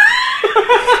 no.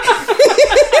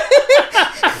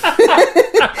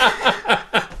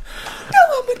 No,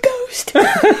 I'm a ghost.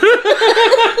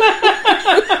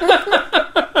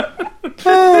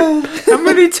 How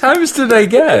many times did I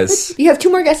guess? You have 2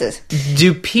 more guesses.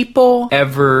 Do people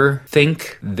ever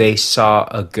think they saw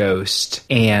a ghost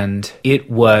and it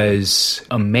was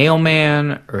a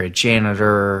mailman or a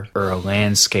janitor or a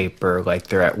landscaper, like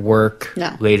they're at work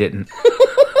late at night?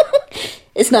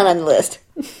 It's not on the list.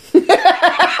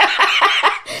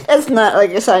 That's not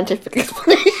like a scientific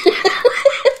explanation.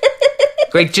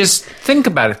 Like, just think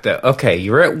about it, though. Okay,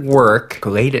 you're at work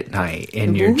late at night,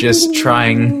 and you're just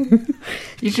trying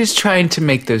to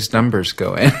make those numbers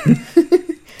go in.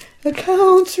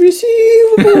 Accounts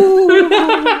receivable.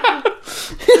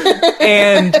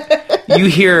 And you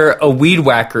hear a weed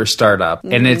whacker start up,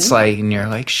 and it's like, and you're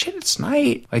like, shit, it's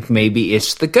night. Like, maybe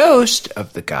it's the ghost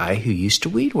of the guy who used to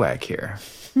weed whack here.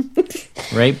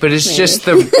 Right? But it's just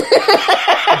the...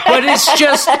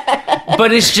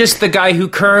 But it's just the guy who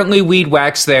currently weed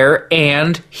whacks there,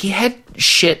 and he had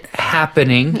shit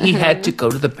happening. He had to go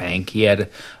to the bank. He had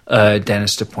a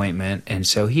dentist appointment, and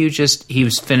so he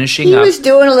was finishing up. He was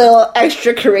doing a little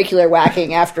extracurricular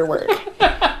whacking after work.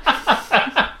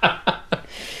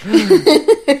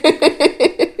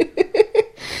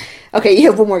 Okay, you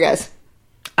have 1 more guess.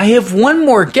 I have 1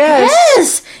 more guess.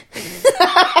 Yes!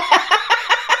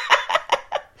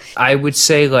 I would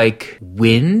say like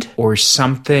wind or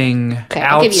something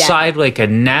outside, like a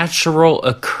natural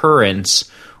occurrence.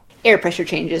 Air pressure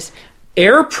changes.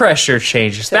 Air pressure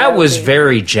changes. So that was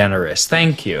very generous.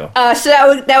 Thank you. So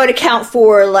that would account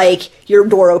for like your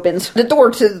door opens. The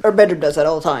door to our bedroom does that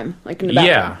all the time, like in the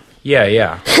bathroom.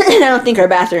 Yeah. And I don't think our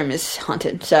bathroom is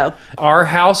haunted. So our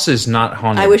house is not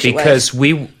haunted. I wish because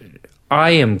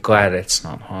I am glad it's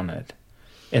not haunted,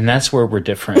 and that's where we're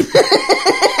different.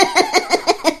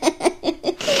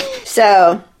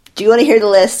 So, do you want to hear the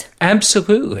list?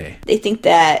 Absolutely. They think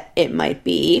that it might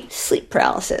be sleep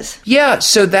paralysis. Yeah,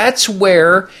 so that's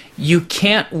where you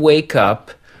can't wake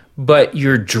up, but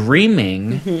you're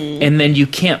dreaming, and then you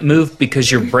can't move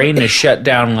because your brain is shut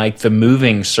down like the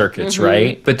moving circuits,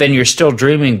 right? But then you're still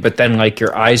dreaming, but then like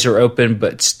your eyes are open,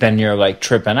 but then you're like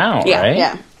tripping out,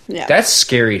 right? Yeah. That's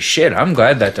scary shit. I'm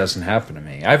glad that doesn't happen to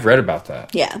me. I've read about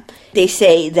that. Yeah. They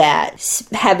say that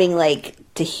having like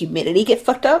the humidity get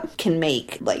fucked up can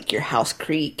make like your house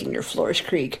creak and your floors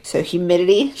creak. So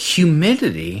humidity.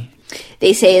 Humidity?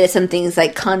 They say that some things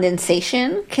like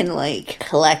condensation can like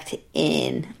collect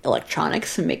in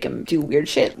electronics and make them do weird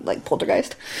shit like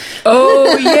poltergeist.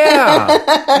 Oh,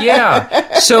 yeah.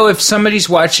 Yeah. So if somebody's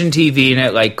watching TV and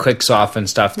it like clicks off and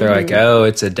stuff, they're like, oh,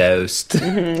 it's a ghost.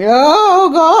 Oh,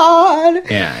 God.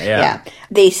 Yeah.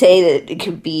 They say that it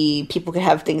could be, people could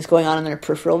have things going on in their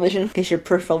peripheral vision because your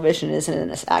peripheral vision isn't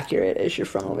as accurate as your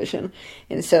frontal vision.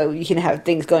 And so you can have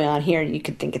things going on here and you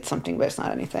could think it's something, but it's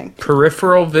not anything.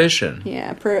 Peripheral vision.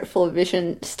 Yeah, peripheral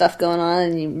vision stuff going on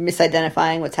and you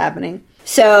misidentifying what's happening.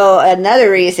 So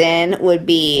another reason would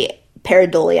be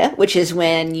pareidolia, which is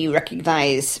when you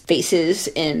recognize faces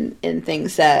in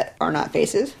things that are not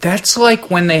faces. That's like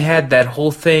when they had that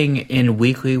whole thing in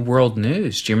Weekly World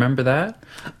News. Do you remember that?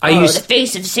 The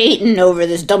face of Satan over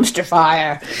this dumpster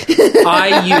fire.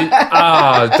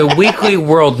 The Weekly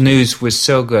World News was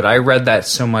so good. I read that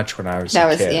so much when I was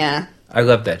a kid. Yeah. I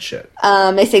love that shit.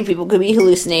 They say people could be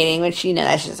hallucinating, which,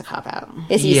 that's just a cop-out.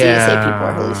 It's easy to say people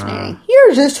are hallucinating.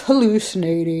 You're just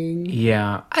hallucinating.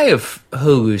 Yeah, I have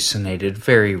hallucinated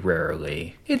very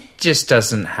rarely. It just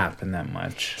doesn't happen that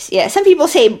much. Yeah, some people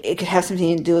say it could have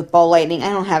something to do with ball lightning. I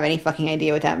don't have any fucking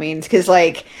idea what that means, because,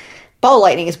 ball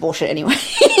lightning is bullshit anyway.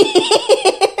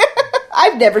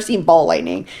 I've never seen ball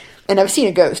lightning, and I've seen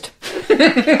a ghost.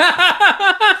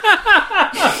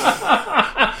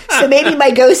 So maybe my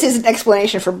ghost is an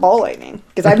explanation for ball lightning,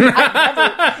 because I've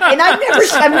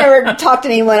never talked to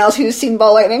anyone else who's seen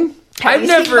ball lightning. Have you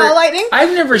seen ball lightning?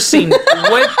 I've never seen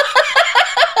what.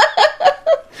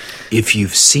 If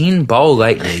you've seen ball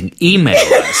lightning, email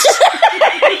us.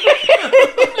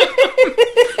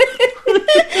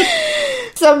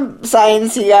 Some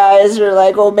science guys are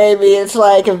like, well, maybe it's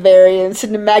like a variance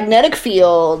in the magnetic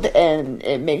field, and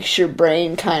it makes your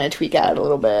brain kind of tweak out a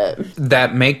little bit.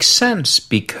 That makes sense,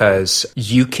 because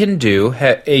you can do,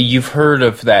 you've heard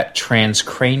of that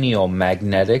transcranial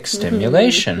magnetic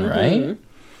stimulation, right?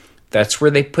 That's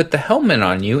where they put the helmet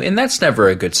on you, and that's never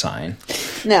a good sign.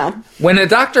 No. When a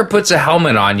doctor puts a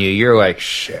helmet on you, you're like,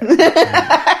 shit.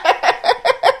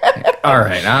 All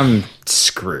right, I'm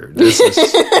screwed.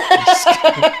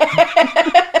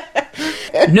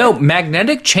 No,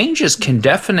 magnetic changes can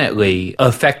definitely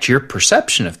affect your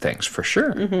perception of things, for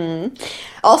sure.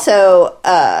 Also,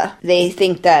 they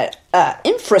think that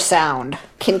infrasound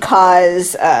can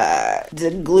cause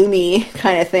the gloomy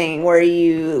kind of thing where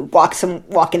you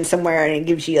walk in somewhere and it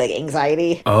gives you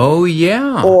anxiety. Oh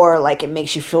yeah. Or it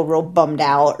makes you feel real bummed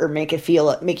out, or make you feel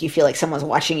like someone's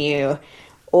watching you,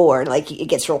 or it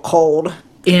gets real cold.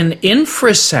 In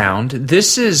infrasound,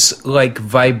 this is like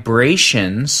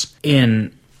vibrations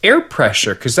in air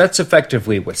pressure, because that's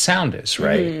effectively what sound is,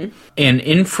 right? And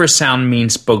infrasound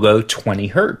means below 20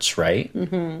 hertz, right?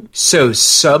 So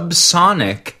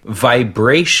subsonic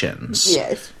vibrations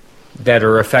that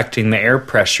are affecting the air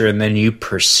pressure, and then you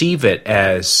perceive it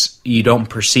as, you don't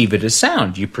perceive it as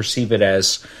sound, you perceive it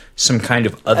as some kind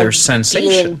of other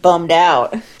sensation. Feeling bummed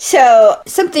out. So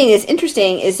something that's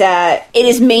interesting is that it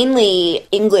is mainly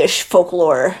English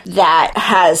folklore that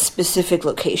has specific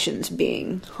locations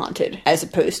being haunted, as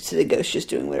opposed to the ghosts just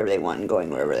doing whatever they want and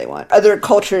going wherever they want. Other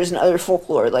cultures and other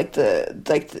folklore,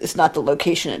 it's not the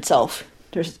location itself.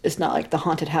 It's not like the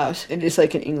haunted house. It is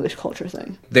like an English culture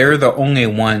thing. They're the only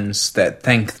ones that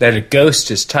think that a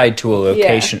ghost is tied to a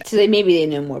location. Yeah. So maybe they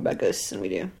know more about ghosts than we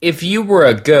do. If you were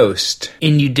a ghost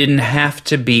and you didn't have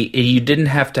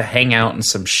to hang out in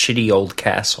some shitty old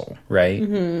castle, right?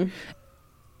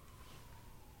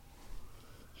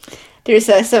 There's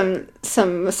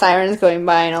some sirens going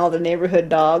by, and all the neighborhood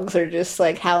dogs are just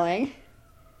howling.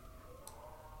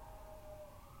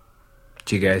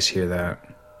 Do you guys hear that?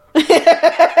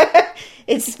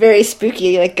 It's very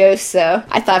spooky, like ghosts, so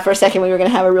I thought for a second we were going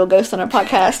to have a real ghost on our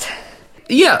podcast.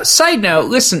 Yeah, side note,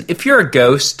 listen, if you're a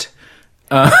ghost...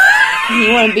 you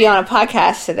want to be on a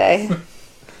podcast today,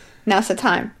 now's the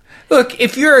time. Look,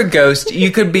 if you're a ghost,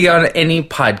 you could be on any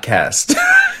podcast.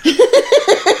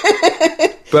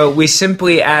 But we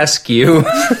simply ask you...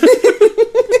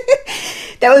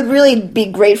 That would really be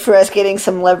great for us getting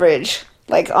some leverage.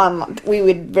 We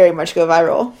would very much go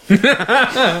viral.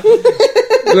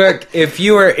 Look, if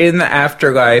you are in the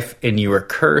afterlife and you were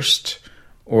cursed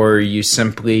Or you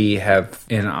simply have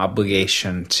an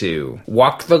obligation to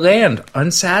walk the land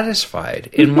unsatisfied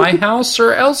in my house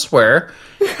or elsewhere.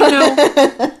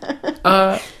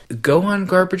 Go on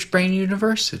Garbage Brain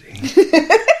University.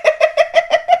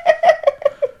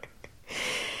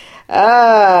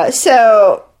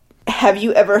 So, have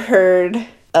you ever heard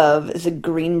of the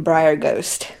Greenbrier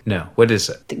ghost? No, what is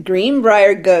it? The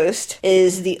Greenbrier ghost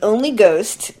is the only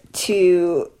ghost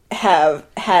to have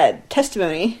had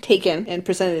testimony taken and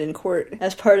presented in court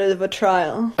as part of a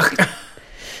trial.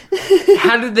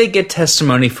 How did they get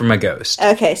testimony from a ghost?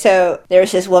 Okay, so there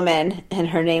was this woman, and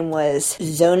her name was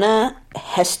Zona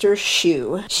Hester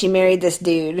Shue. She married this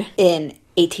dude in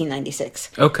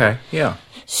 1896. Okay, yeah.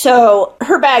 So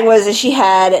her bag was that she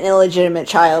had an illegitimate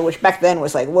child, which back then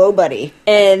was like, whoa, buddy.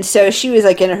 And so she was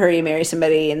like in a hurry to marry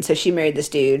somebody, and so she married this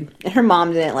dude. And her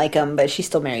mom didn't like him, but she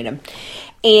still married him.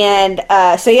 And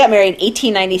so he got married in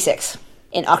 1896,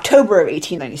 in October of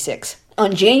 1896.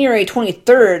 On January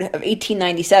 23rd of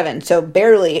 1897, so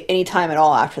barely any time at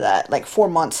all after that, like 4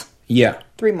 months. Yeah.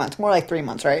 3 months, more like 3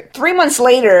 months, right? 3 months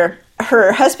later,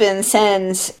 her husband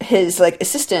sends his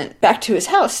assistant back to his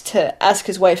house to ask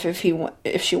his wife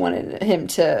if she wanted him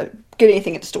to get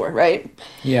anything at the store, right?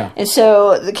 Yeah. And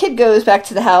so the kid goes back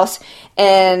to the house,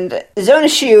 and Zona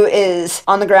Shue is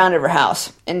on the ground of her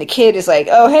house, and the kid is like,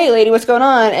 "Oh, hey, lady, what's going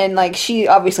on?" And she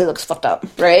obviously looks fucked up,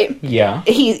 right? Yeah.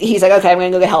 He's like, "Okay, I'm gonna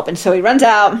go get help," and so he runs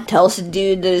out, tells the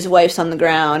dude that his wife's on the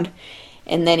ground.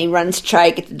 And then he runs to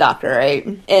try to get the doctor, right?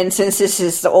 And since this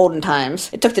is the olden times,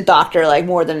 it took the doctor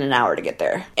more than an hour to get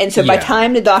there. And so by the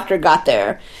time the doctor got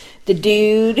there, the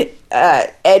dude,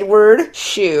 Edward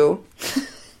Shue,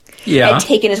 had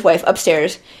taken his wife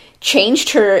upstairs,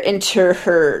 changed her into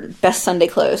her best Sunday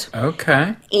clothes.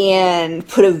 Okay. And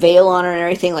put a veil on her and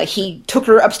everything. He took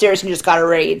her upstairs and just got her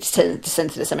ready to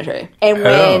send to the cemetery. And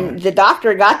when the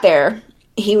doctor got there,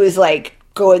 he was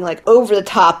going over the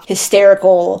top,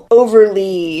 hysterical,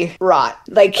 overly wrought.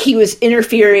 He was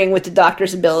interfering with the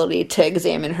doctor's ability to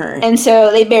examine her. And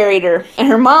so they buried her. And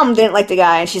her mom didn't like the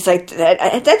guy, and she's like,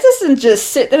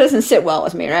 that doesn't sit well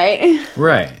with me, right?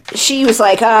 Right. She was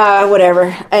like,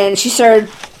 whatever. And she started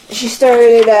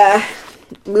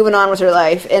moving on with her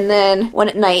life. And then one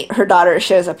at night, her daughter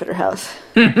shows up at her house.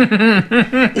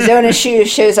 Zona Shue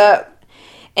shows up.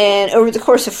 And over the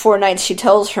course of 4 nights, she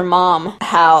tells her mom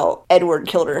how Edward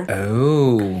killed her.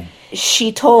 Oh.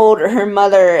 She told her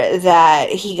mother that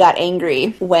he got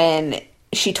angry when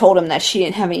she told him that she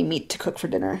didn't have any meat to cook for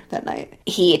dinner that night.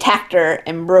 He attacked her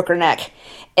and broke her neck.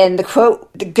 And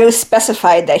the ghost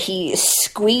specified that he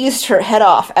squeezed her head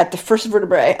off at the first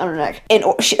vertebrae on her neck. And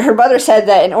her mother said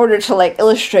that in order to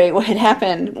illustrate what had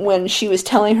happened when she was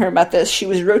telling her about this, she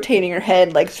was rotating her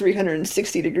head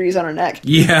 360 degrees on her neck.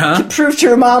 Yeah. To prove to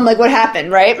her mom what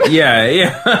happened, right? Yeah,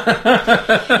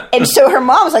 yeah. And so her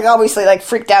mom was obviously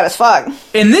freaked out as fuck.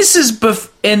 And this is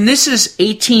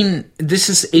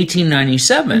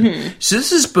 1897. Mm-hmm. So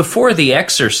this is before The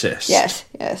Exorcist. Yes.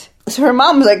 So her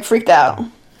mom was freaked out.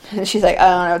 And she's like, I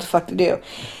don't know what the fuck to do.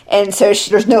 And so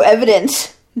there's no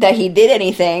evidence that he did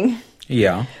anything.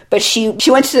 Yeah. But she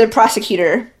went to the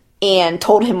prosecutor and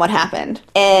told him what happened.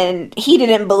 And he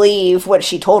didn't believe what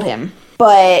she told him.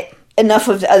 But enough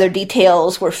of the other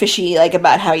details were fishy,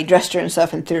 about how he dressed her and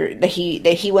stuff, and that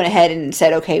he went ahead and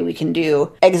said, okay, we can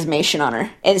do exhumation on her.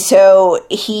 And so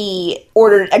he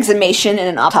ordered exhumation and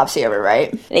an autopsy of her,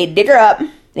 right? They dig her up,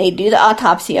 they do the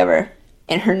autopsy of her,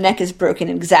 and her neck is broken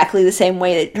exactly the same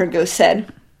way that her ghost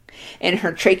said. And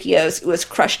her trachea was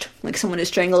crushed, like someone had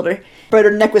strangled her. But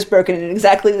her neck was broken in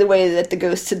exactly the way that the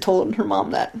ghost had told her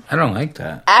mom that. I don't like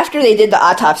that. After they did the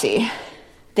autopsy,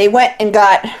 they went and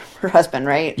got her husband,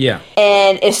 right? Yeah.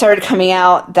 And it started coming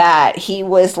out that he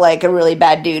was a really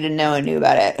bad dude and no one knew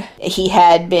about it. He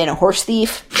had been a horse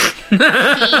thief.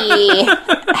 He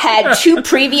had 2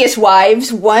 previous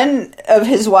wives. One of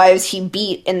his wives he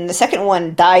beat, and the second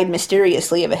one died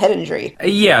mysteriously of a head injury.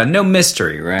 Yeah, no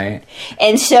mystery, right?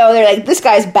 And so they're like, this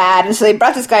guy's bad. And so they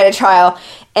brought this guy to trial,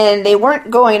 and they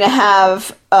weren't going to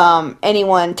have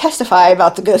anyone testify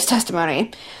about the ghost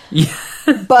testimony. Yeah.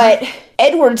 But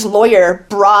Edward's lawyer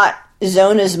brought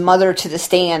Zona's mother to the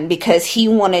stand because he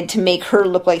wanted to make her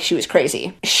look like she was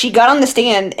crazy. She got on the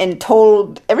stand and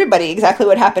told everybody exactly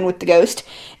what happened with the ghost,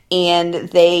 and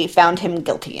they found him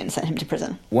guilty and sent him to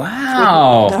prison.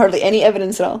 Wow. With hardly any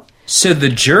evidence at all. So the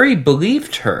jury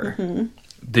believed her. Mm-hmm.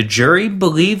 The jury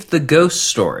believed the ghost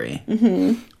story.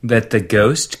 Mm-hmm. That the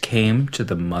ghost came to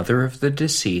the mother of the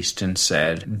deceased and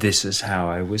said, this is how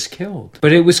I was killed.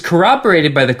 But it was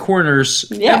corroborated by the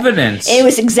coroner's evidence. And it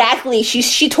was exactly,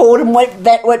 she told him what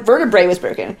vertebrae was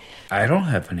broken. I don't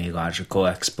have any logical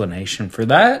explanation for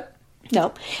that.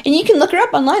 No. And you can look her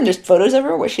up online. There's photos of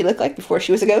her, what she looked like before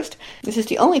she was a ghost. This is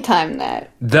the only time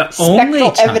that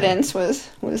spectral evidence was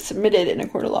submitted in a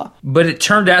court of law. But it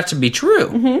turned out to be true.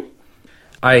 Mm-hmm.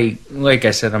 Like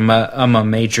I said, I'm a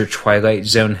major Twilight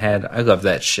Zone head. I love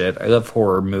that shit. I love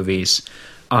horror movies.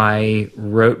 I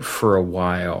wrote for a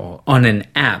while on an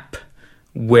app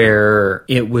where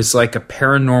it was like a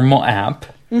paranormal app.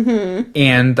 Mm-hmm.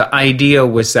 And the idea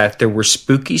was that there were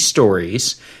spooky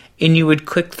stories, and you would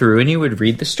click through and you would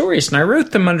read the stories. And I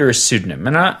wrote them under a pseudonym.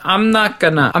 And I'm not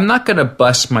gonna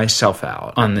bust myself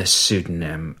out on this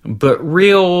pseudonym, but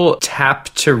real tap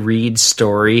to read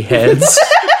story heads.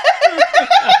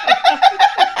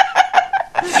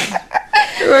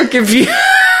 Look,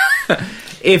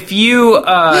 if you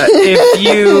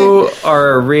are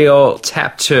a real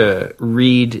tap to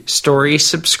read story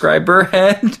subscriber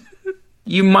head,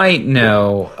 you might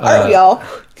know. Are y'all?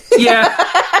 Yeah.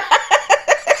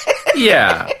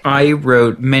 Yeah. I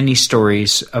wrote many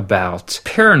stories about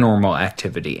paranormal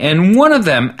activity. And one of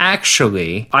them,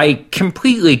 actually, I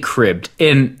completely cribbed.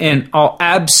 And I'll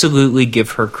absolutely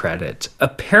give her credit. A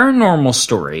paranormal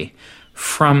story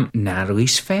from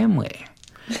Natalie's family.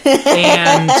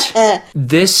 And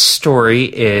this story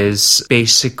is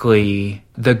basically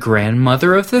the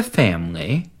grandmother of the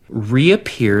family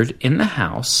reappeared in the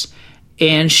house,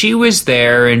 and she was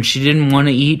there and she didn't want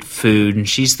to eat food, and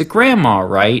she's the grandma,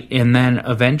 right? And then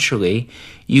eventually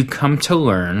you come to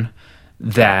learn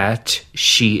that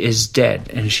she is dead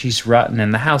and she's rotten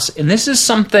in the house. And this is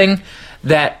something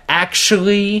that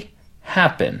actually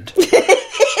happened.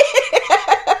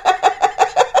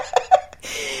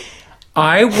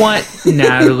 I want,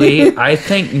 Natalie, I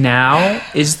think now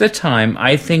is the time.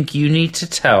 I think you need to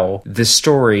tell the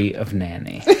story of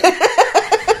Nanny.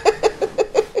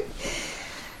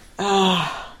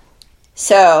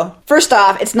 So, first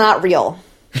off, it's not real.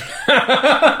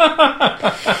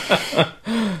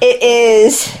 It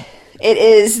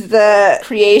is the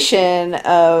creation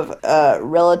of a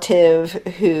relative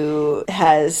who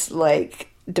has, like,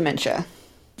 dementia.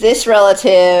 This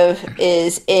relative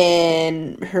is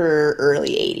in her early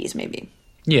 80s, maybe.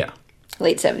 Yeah.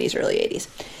 Late 70s, early 80s.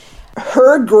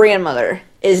 Her grandmother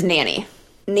is Nanny.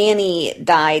 Nanny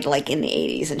died, like, in the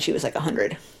 80s, and she was, like,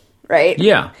 100, right?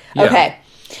 Yeah. Okay.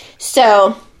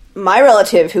 So, my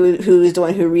relative, who is the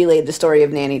one who relayed the story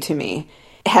of Nanny to me,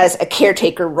 has a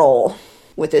caretaker role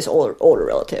with this older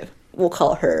relative. We'll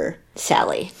call her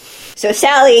Sally. So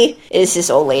Sally is this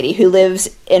old lady who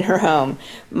lives in her home.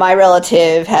 My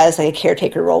relative has like a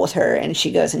caretaker role with her, and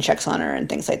she goes and checks on her and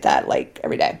things like that, like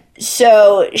every day.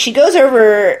 So she goes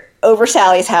over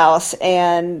Sally's house,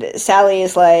 and Sally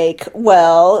is like,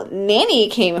 well, Nanny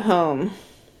came home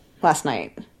last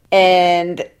night.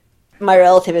 And my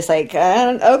relative is like,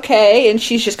 okay. And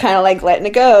she's just kind of like letting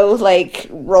it go, like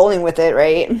rolling with it,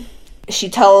 right? She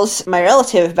tells my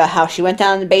relative about how she went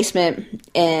down in the basement,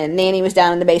 and Nanny was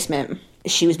down in the basement.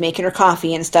 She was making her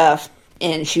coffee and stuff,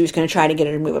 and she was going to try to get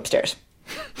her to move upstairs.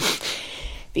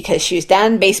 Because she was down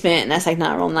in the basement, and that's, like,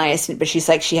 not real nice. But she's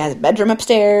like, she has a bedroom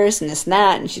upstairs, and this and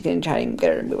that, and she's going to try to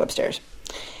get her to move upstairs.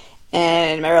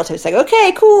 And my relative's like,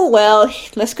 okay, cool, well,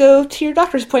 let's go to your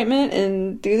doctor's appointment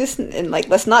and do this, and like,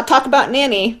 let's not talk about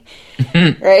Nanny,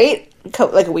 right?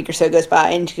 Like a week or so goes by,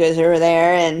 and she goes over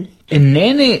there, and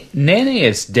Nanny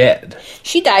is dead.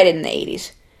 She died in the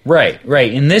 80s. Right.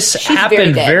 And this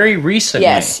happened very recently.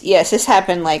 Yes, this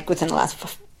happened like within the last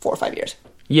 4 or 5 years.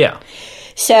 Yeah.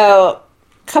 So,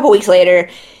 a couple weeks later,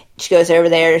 she goes over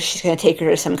there. She's going to take her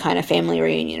to some kind of family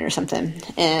reunion or something.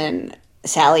 And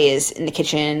Sally is in the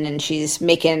kitchen, and she's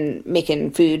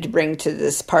making food to bring to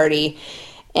this party.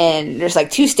 And there's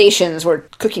like 2 stations where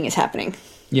cooking is happening.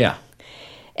 Yeah.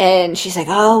 And she's like,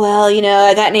 oh, well,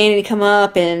 I got Nanny to come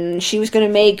up, and she was going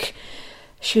to make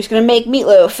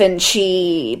meatloaf,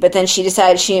 but then she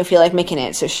decided she didn't feel like making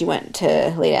it, so she went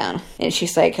to lay down. And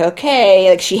she's like, okay,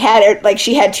 like she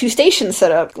had 2 stations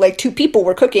set up, like 2 people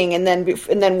were cooking, and then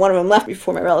one of them left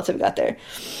before my relative got there.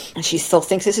 And she still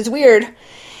thinks this is weird.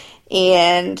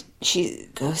 And she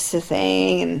goes to the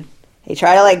thing, and they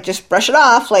try to like just brush it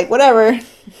off, like whatever.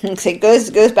 So it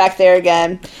goes back there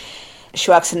again. She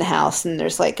walks in the house, and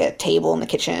there's like a table in the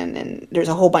kitchen, and there's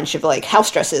a whole bunch of like house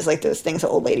dresses, like those things that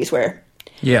old ladies wear.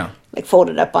 Yeah. Like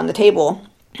folded up on the table.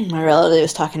 My relative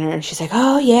was talking to her, and she's like,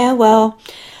 oh yeah, well,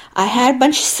 I had a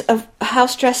bunch of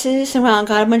house dresses, and I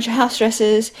got a bunch of house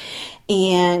dresses,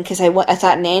 and because I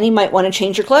thought Nanny might want to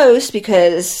change her clothes,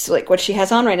 because like what she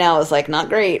has on right now is like not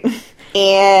great.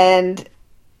 And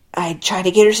I tried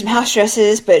to get her some house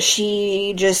dresses, but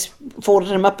she just folded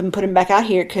them up and put them back out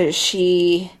here because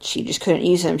she just couldn't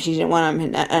use them. She didn't want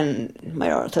them. And my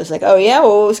daughter was like, oh, yeah?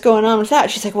 Well, what's going on with that?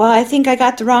 She's like, well, I think I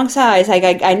got the wrong size.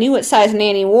 Like, I knew what size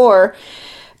Nanny wore,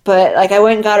 but, like, I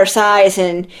went and got her size,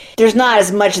 and there's not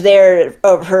as much there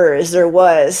of her as there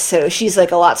was. So she's,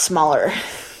 like, a lot smaller.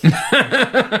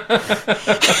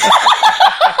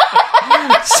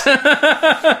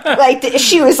 Like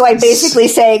she was like basically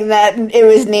saying that it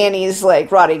was Nanny's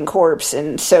like rotting corpse,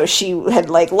 and so she had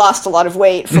like lost a lot of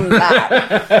weight from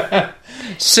that.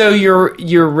 So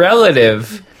your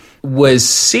relative was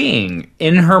seeing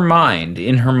in her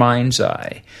mind's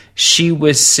eye, she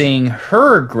was seeing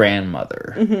her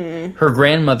grandmother, her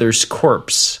grandmother's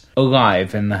corpse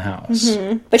alive in the house.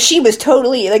 But she was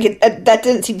totally like that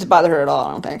didn't seem to bother her at all.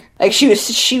 I don't think. Like she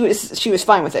was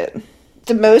fine with it.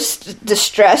 The most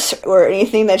distress or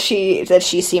anything that she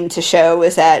seemed to show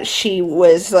was that she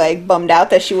was like bummed out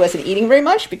that she wasn't eating very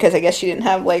much because I guess she didn't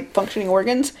have like functioning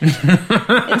organs,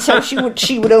 and so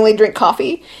she would only drink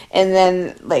coffee, and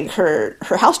then like her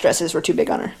house dresses were too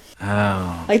big on her.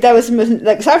 Oh, like that was the most,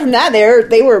 like aside from that,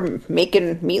 they were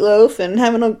making meatloaf and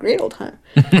having a great old time.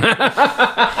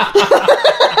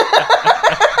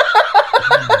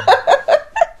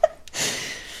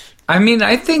 I mean,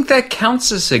 I think that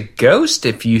counts as a ghost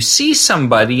if you see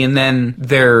somebody and then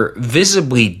they're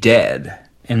visibly dead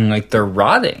and like they're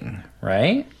rotting,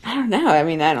 right? I don't know. I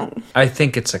mean, I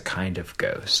think it's a kind of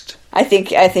ghost. I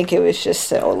think it was just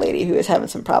an old lady who was having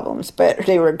some problems, but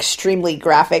they were extremely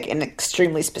graphic and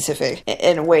extremely specific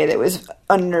in a way that was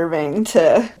unnerving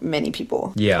to many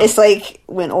people. Yeah. It's like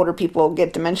when older people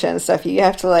get dementia and stuff, you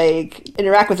have to like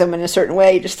interact with them in a certain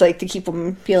way just like to keep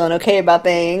them feeling okay about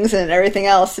things and everything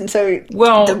else. And so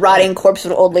the rotting corpse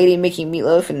of an old lady making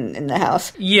meatloaf in the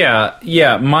house. Yeah.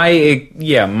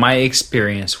 My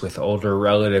experience with older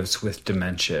relatives with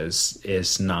dementia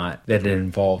is not that it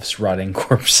involves rotting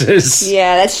corpses.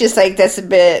 Yeah, that's a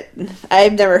bit...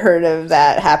 I've never heard of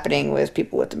that happening with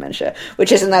people with dementia,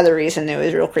 which is another reason it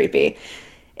was real creepy.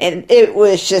 And it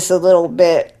was just a little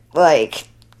bit like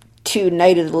too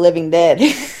Night of the Living Dead.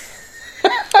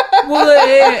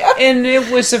 Well, and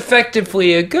it was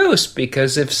effectively a ghost,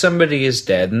 because if somebody is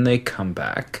dead and they come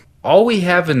back, all we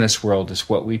have in this world is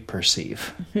what we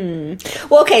perceive.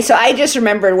 Well, okay, so I just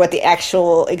remembered what the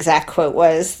actual exact quote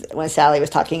was when Sally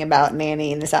was talking about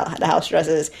Nanny and the house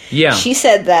dresses. Yeah. She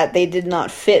said that they did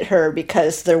not fit her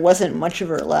because there wasn't much of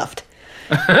her left.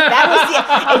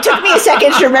 It took me a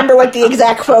second to remember what the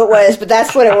exact quote was, but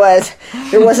that's what it was.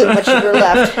 There wasn't much of her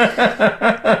left.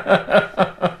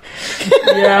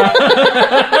 Yeah.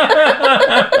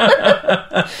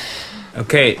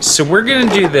 Okay, so we're going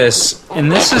to do this, and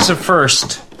this is a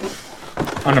first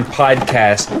on a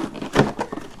podcast,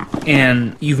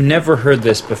 and you've never heard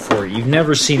this before. You've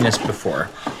never seen this before.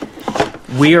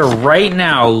 We are right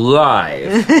now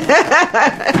live.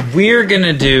 We're going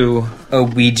to do a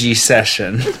Ouija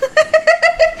session.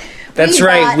 That's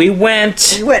right. We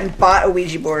went and bought a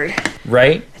Ouija board.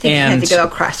 Right? I think you had to go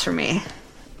across for me.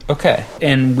 Okay.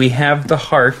 And we have the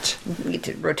heart. You need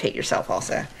to rotate yourself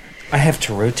also. I have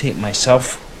to rotate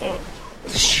myself.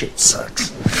 This shit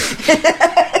sucks.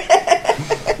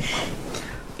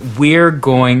 We're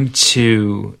going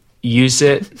to use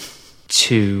it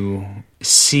to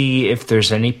see if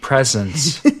there's any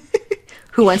presence.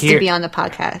 Who wants to be on the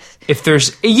podcast? If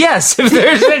there's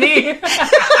any...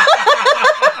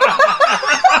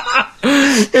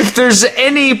 If there's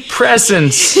any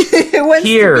presence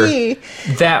here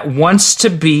that wants to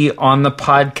be on the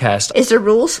podcast. Is there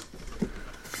rules?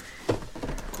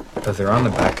 But they're on the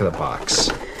back of the box.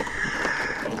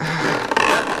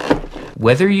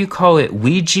 Whether you call it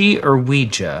Ouija or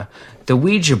Ouija, the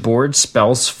Ouija board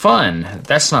spells fun.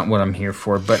 That's not what I'm here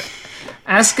for, but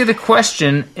ask it a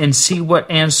question and see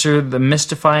what answer the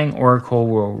mystifying oracle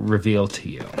will reveal to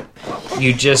you.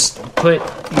 You just put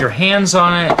your hands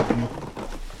on it.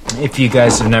 If you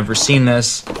guys have never seen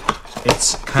this,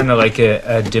 it's kind of like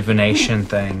a divination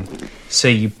thing. So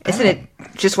you... Isn't it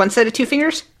just one set of two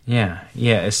fingers? Yeah,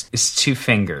 it's two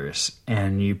fingers,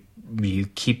 and you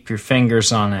keep your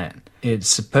fingers on it. It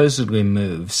supposedly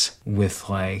moves with,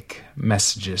 like,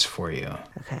 messages for you.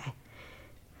 Okay.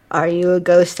 Are you a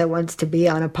ghost that wants to be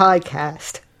on a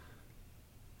podcast?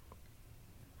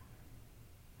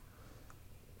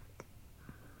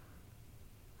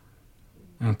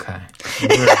 Okay.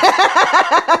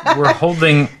 We're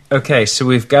holding... Okay, so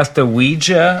we've got the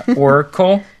Ouija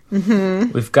oracle.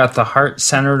 Mm-hmm. We've got the heart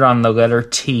centered on the letter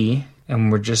T,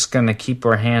 and we're just going to keep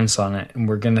our hands on it, and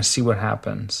we're going to see what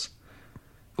happens.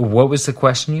 What was the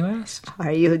question you asked?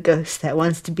 Are you a ghost that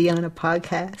wants to be on a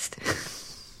podcast?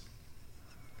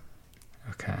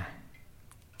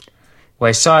 Well,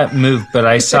 I saw it move, but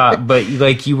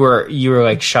like you were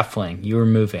like shuffling. You were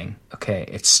moving. Okay,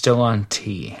 it's still on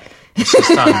T. It's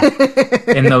just on.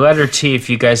 In the letter T,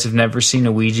 if you guys have never seen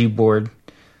a Ouija board,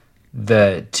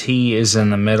 the T is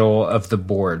in the middle of the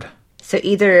board. So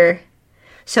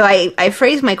I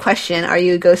phrased my question, are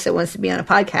you a ghost that wants to be on a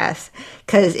podcast?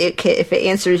 Because if it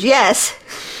answers yes,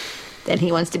 then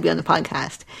he wants to be on the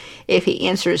podcast. If he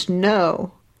answers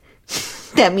no,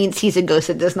 that means he's a ghost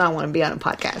that does not want to be on a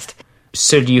podcast.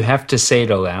 So do you have to say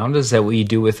it aloud? Is that what you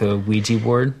do with a Ouija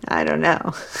board? I don't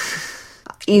know.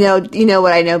 You know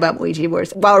what I know about Ouija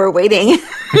boards? While we're waiting, is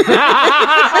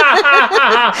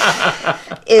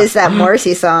that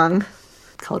Morrissey song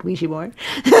called Ouija board?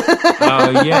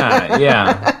 Oh,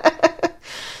 yeah.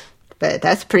 But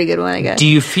that's a pretty good one, I guess. Do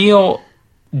you feel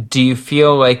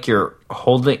like you're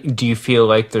holding... Do you feel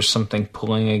like there's something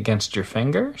pulling against your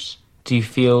fingers? Do you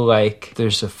feel like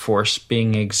there's a force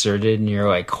being exerted and you're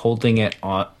like holding it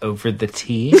over the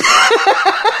T?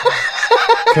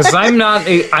 Because I'm not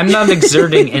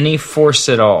exerting any force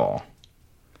at all,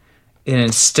 and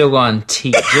it's still on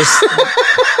T.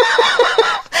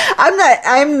 I'm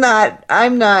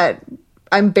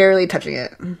barely touching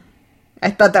it.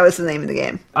 I thought that was the name of the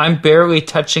game. I'm barely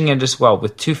touching it as well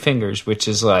with 2 fingers, which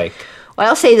is like... Well,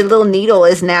 I'll say the little needle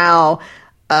is now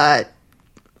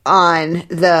on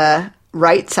the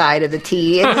right side of the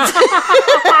T.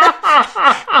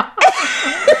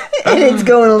 And it's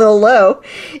going a little low.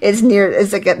 It's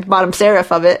like at the bottom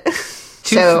serif of it.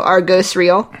 So our ghost's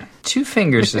real. 2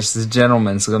 fingers is the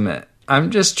gentleman's limit.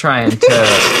 I'm just trying to...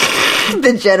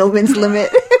 The gentleman's limit.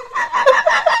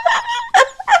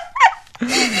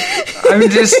 I'm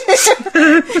just...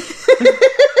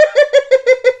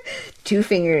 2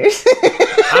 fingers.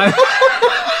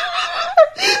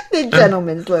 The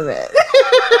gentleman's limit.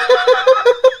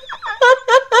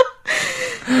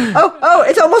 Oh,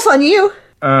 it's almost on you.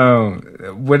 Oh,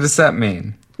 what does that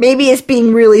mean? Maybe it's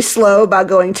being really slow about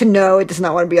going to no, it does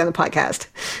not want to be on the podcast.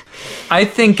 I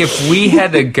think if we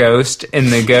had a ghost and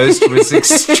the ghost was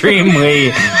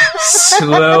extremely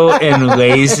slow and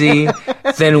lazy,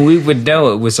 then we would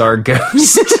know it was our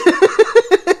ghost.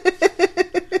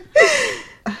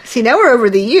 See, now we're over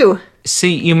the you.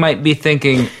 See, you might be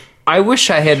thinking, I wish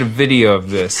I had a video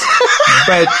of this.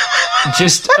 But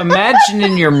just imagine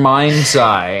in your mind's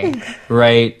eye,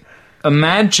 right?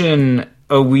 Imagine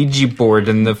a Ouija board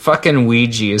and the fucking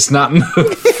Ouija is not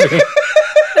moving.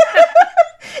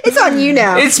 It's on you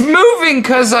now. It's moving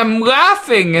because I'm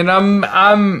laughing and I'm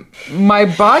my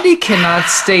body cannot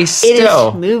stay still.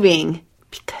 It is moving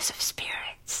because of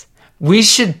spirits. We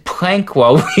should plank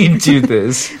while we do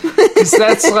this. Because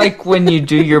that's like when you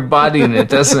do your body and it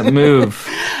doesn't move.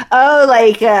 Oh,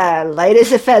 like light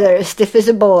as a feather, stiff as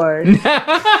a board.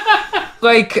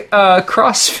 Like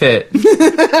CrossFit.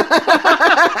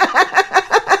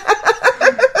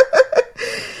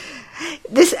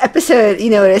 This episode, you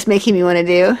know what it's making me want to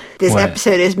do? This What?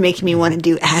 episode is making me want to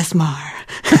do ASMR.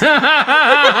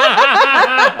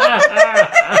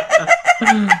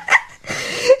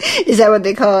 Is that what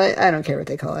they call it? I don't care what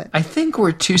they call it. I think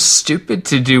we're too stupid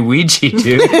to do Ouija,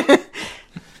 dude.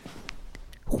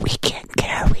 We can't get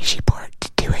our Ouija board to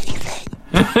do anything.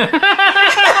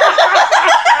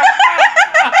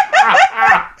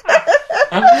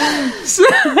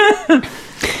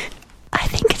 I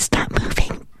think it's not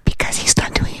moving because he's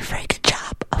not doing a very good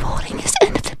job of holding his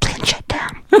end of the planchette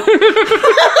down.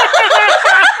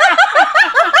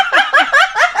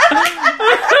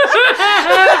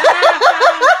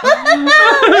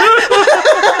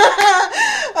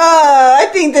 Oh, I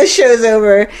think this show's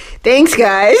over. Thanks,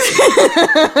 guys.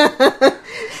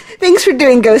 Thanks for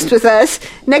doing Ghost with us.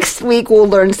 Next week, we'll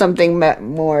learn something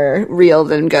more real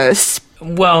than ghosts.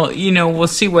 Well, you know, we'll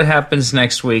see what happens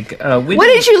next week. What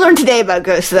did you learn today about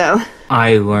ghosts, though?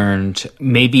 I learned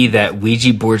maybe that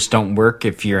Ouija boards don't work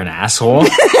if you're an asshole.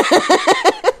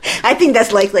 I think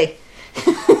that's likely.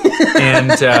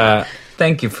 And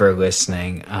thank you for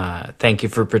listening. Thank you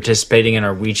for participating in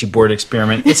our Ouija board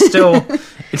experiment. It's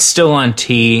still on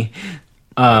T.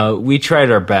 We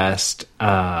tried our best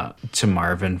to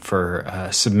Marvin for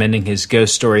submitting his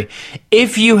ghost story.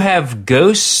 If you have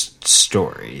ghost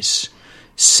stories,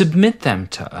 submit them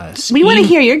to us. We want to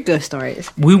hear your ghost stories.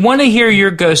 We want to hear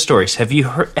your ghost stories. Have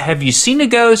you seen a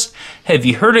ghost? Have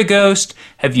you heard a ghost?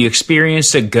 Have you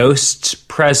experienced a ghost's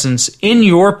presence in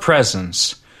your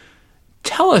presence?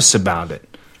 Tell us about it.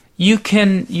 You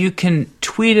can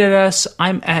tweet at us.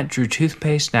 I'm at Drew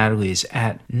Toothpaste. Natalie's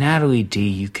at Natalie D.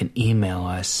 You can email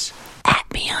us. At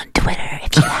me on Twitter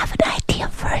if you have an idea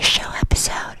for a show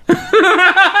episode.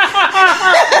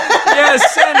 Yeah,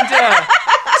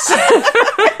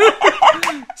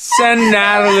 send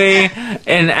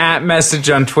message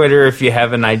on Twitter if you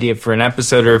have an idea for an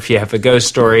episode or if you have a ghost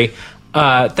story.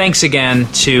 Thanks again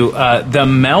to the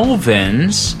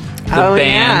Melvins, the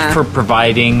band, for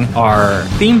providing our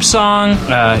theme song,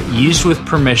 used with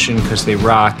permission because they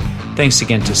rock. Thanks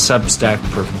again to Substack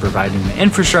for providing the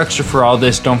infrastructure for all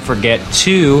this. Don't forget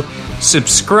to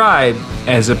subscribe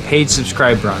as a paid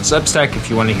subscriber on Substack if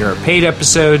you want to hear our paid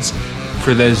episodes.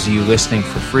 For those of you listening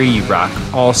for free, you rock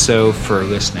also for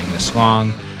listening this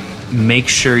long. Make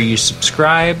sure you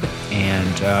subscribe,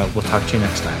 and we'll talk to you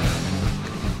next time.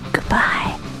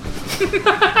 Goodbye.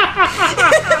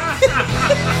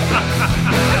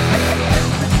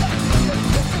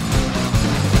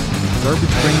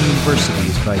 Garbage Brain University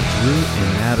is by Drew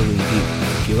and Natalie D.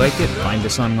 If you like it, find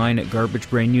us online at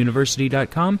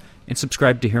garbagebrainuniversity.com and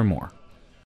subscribe to hear more.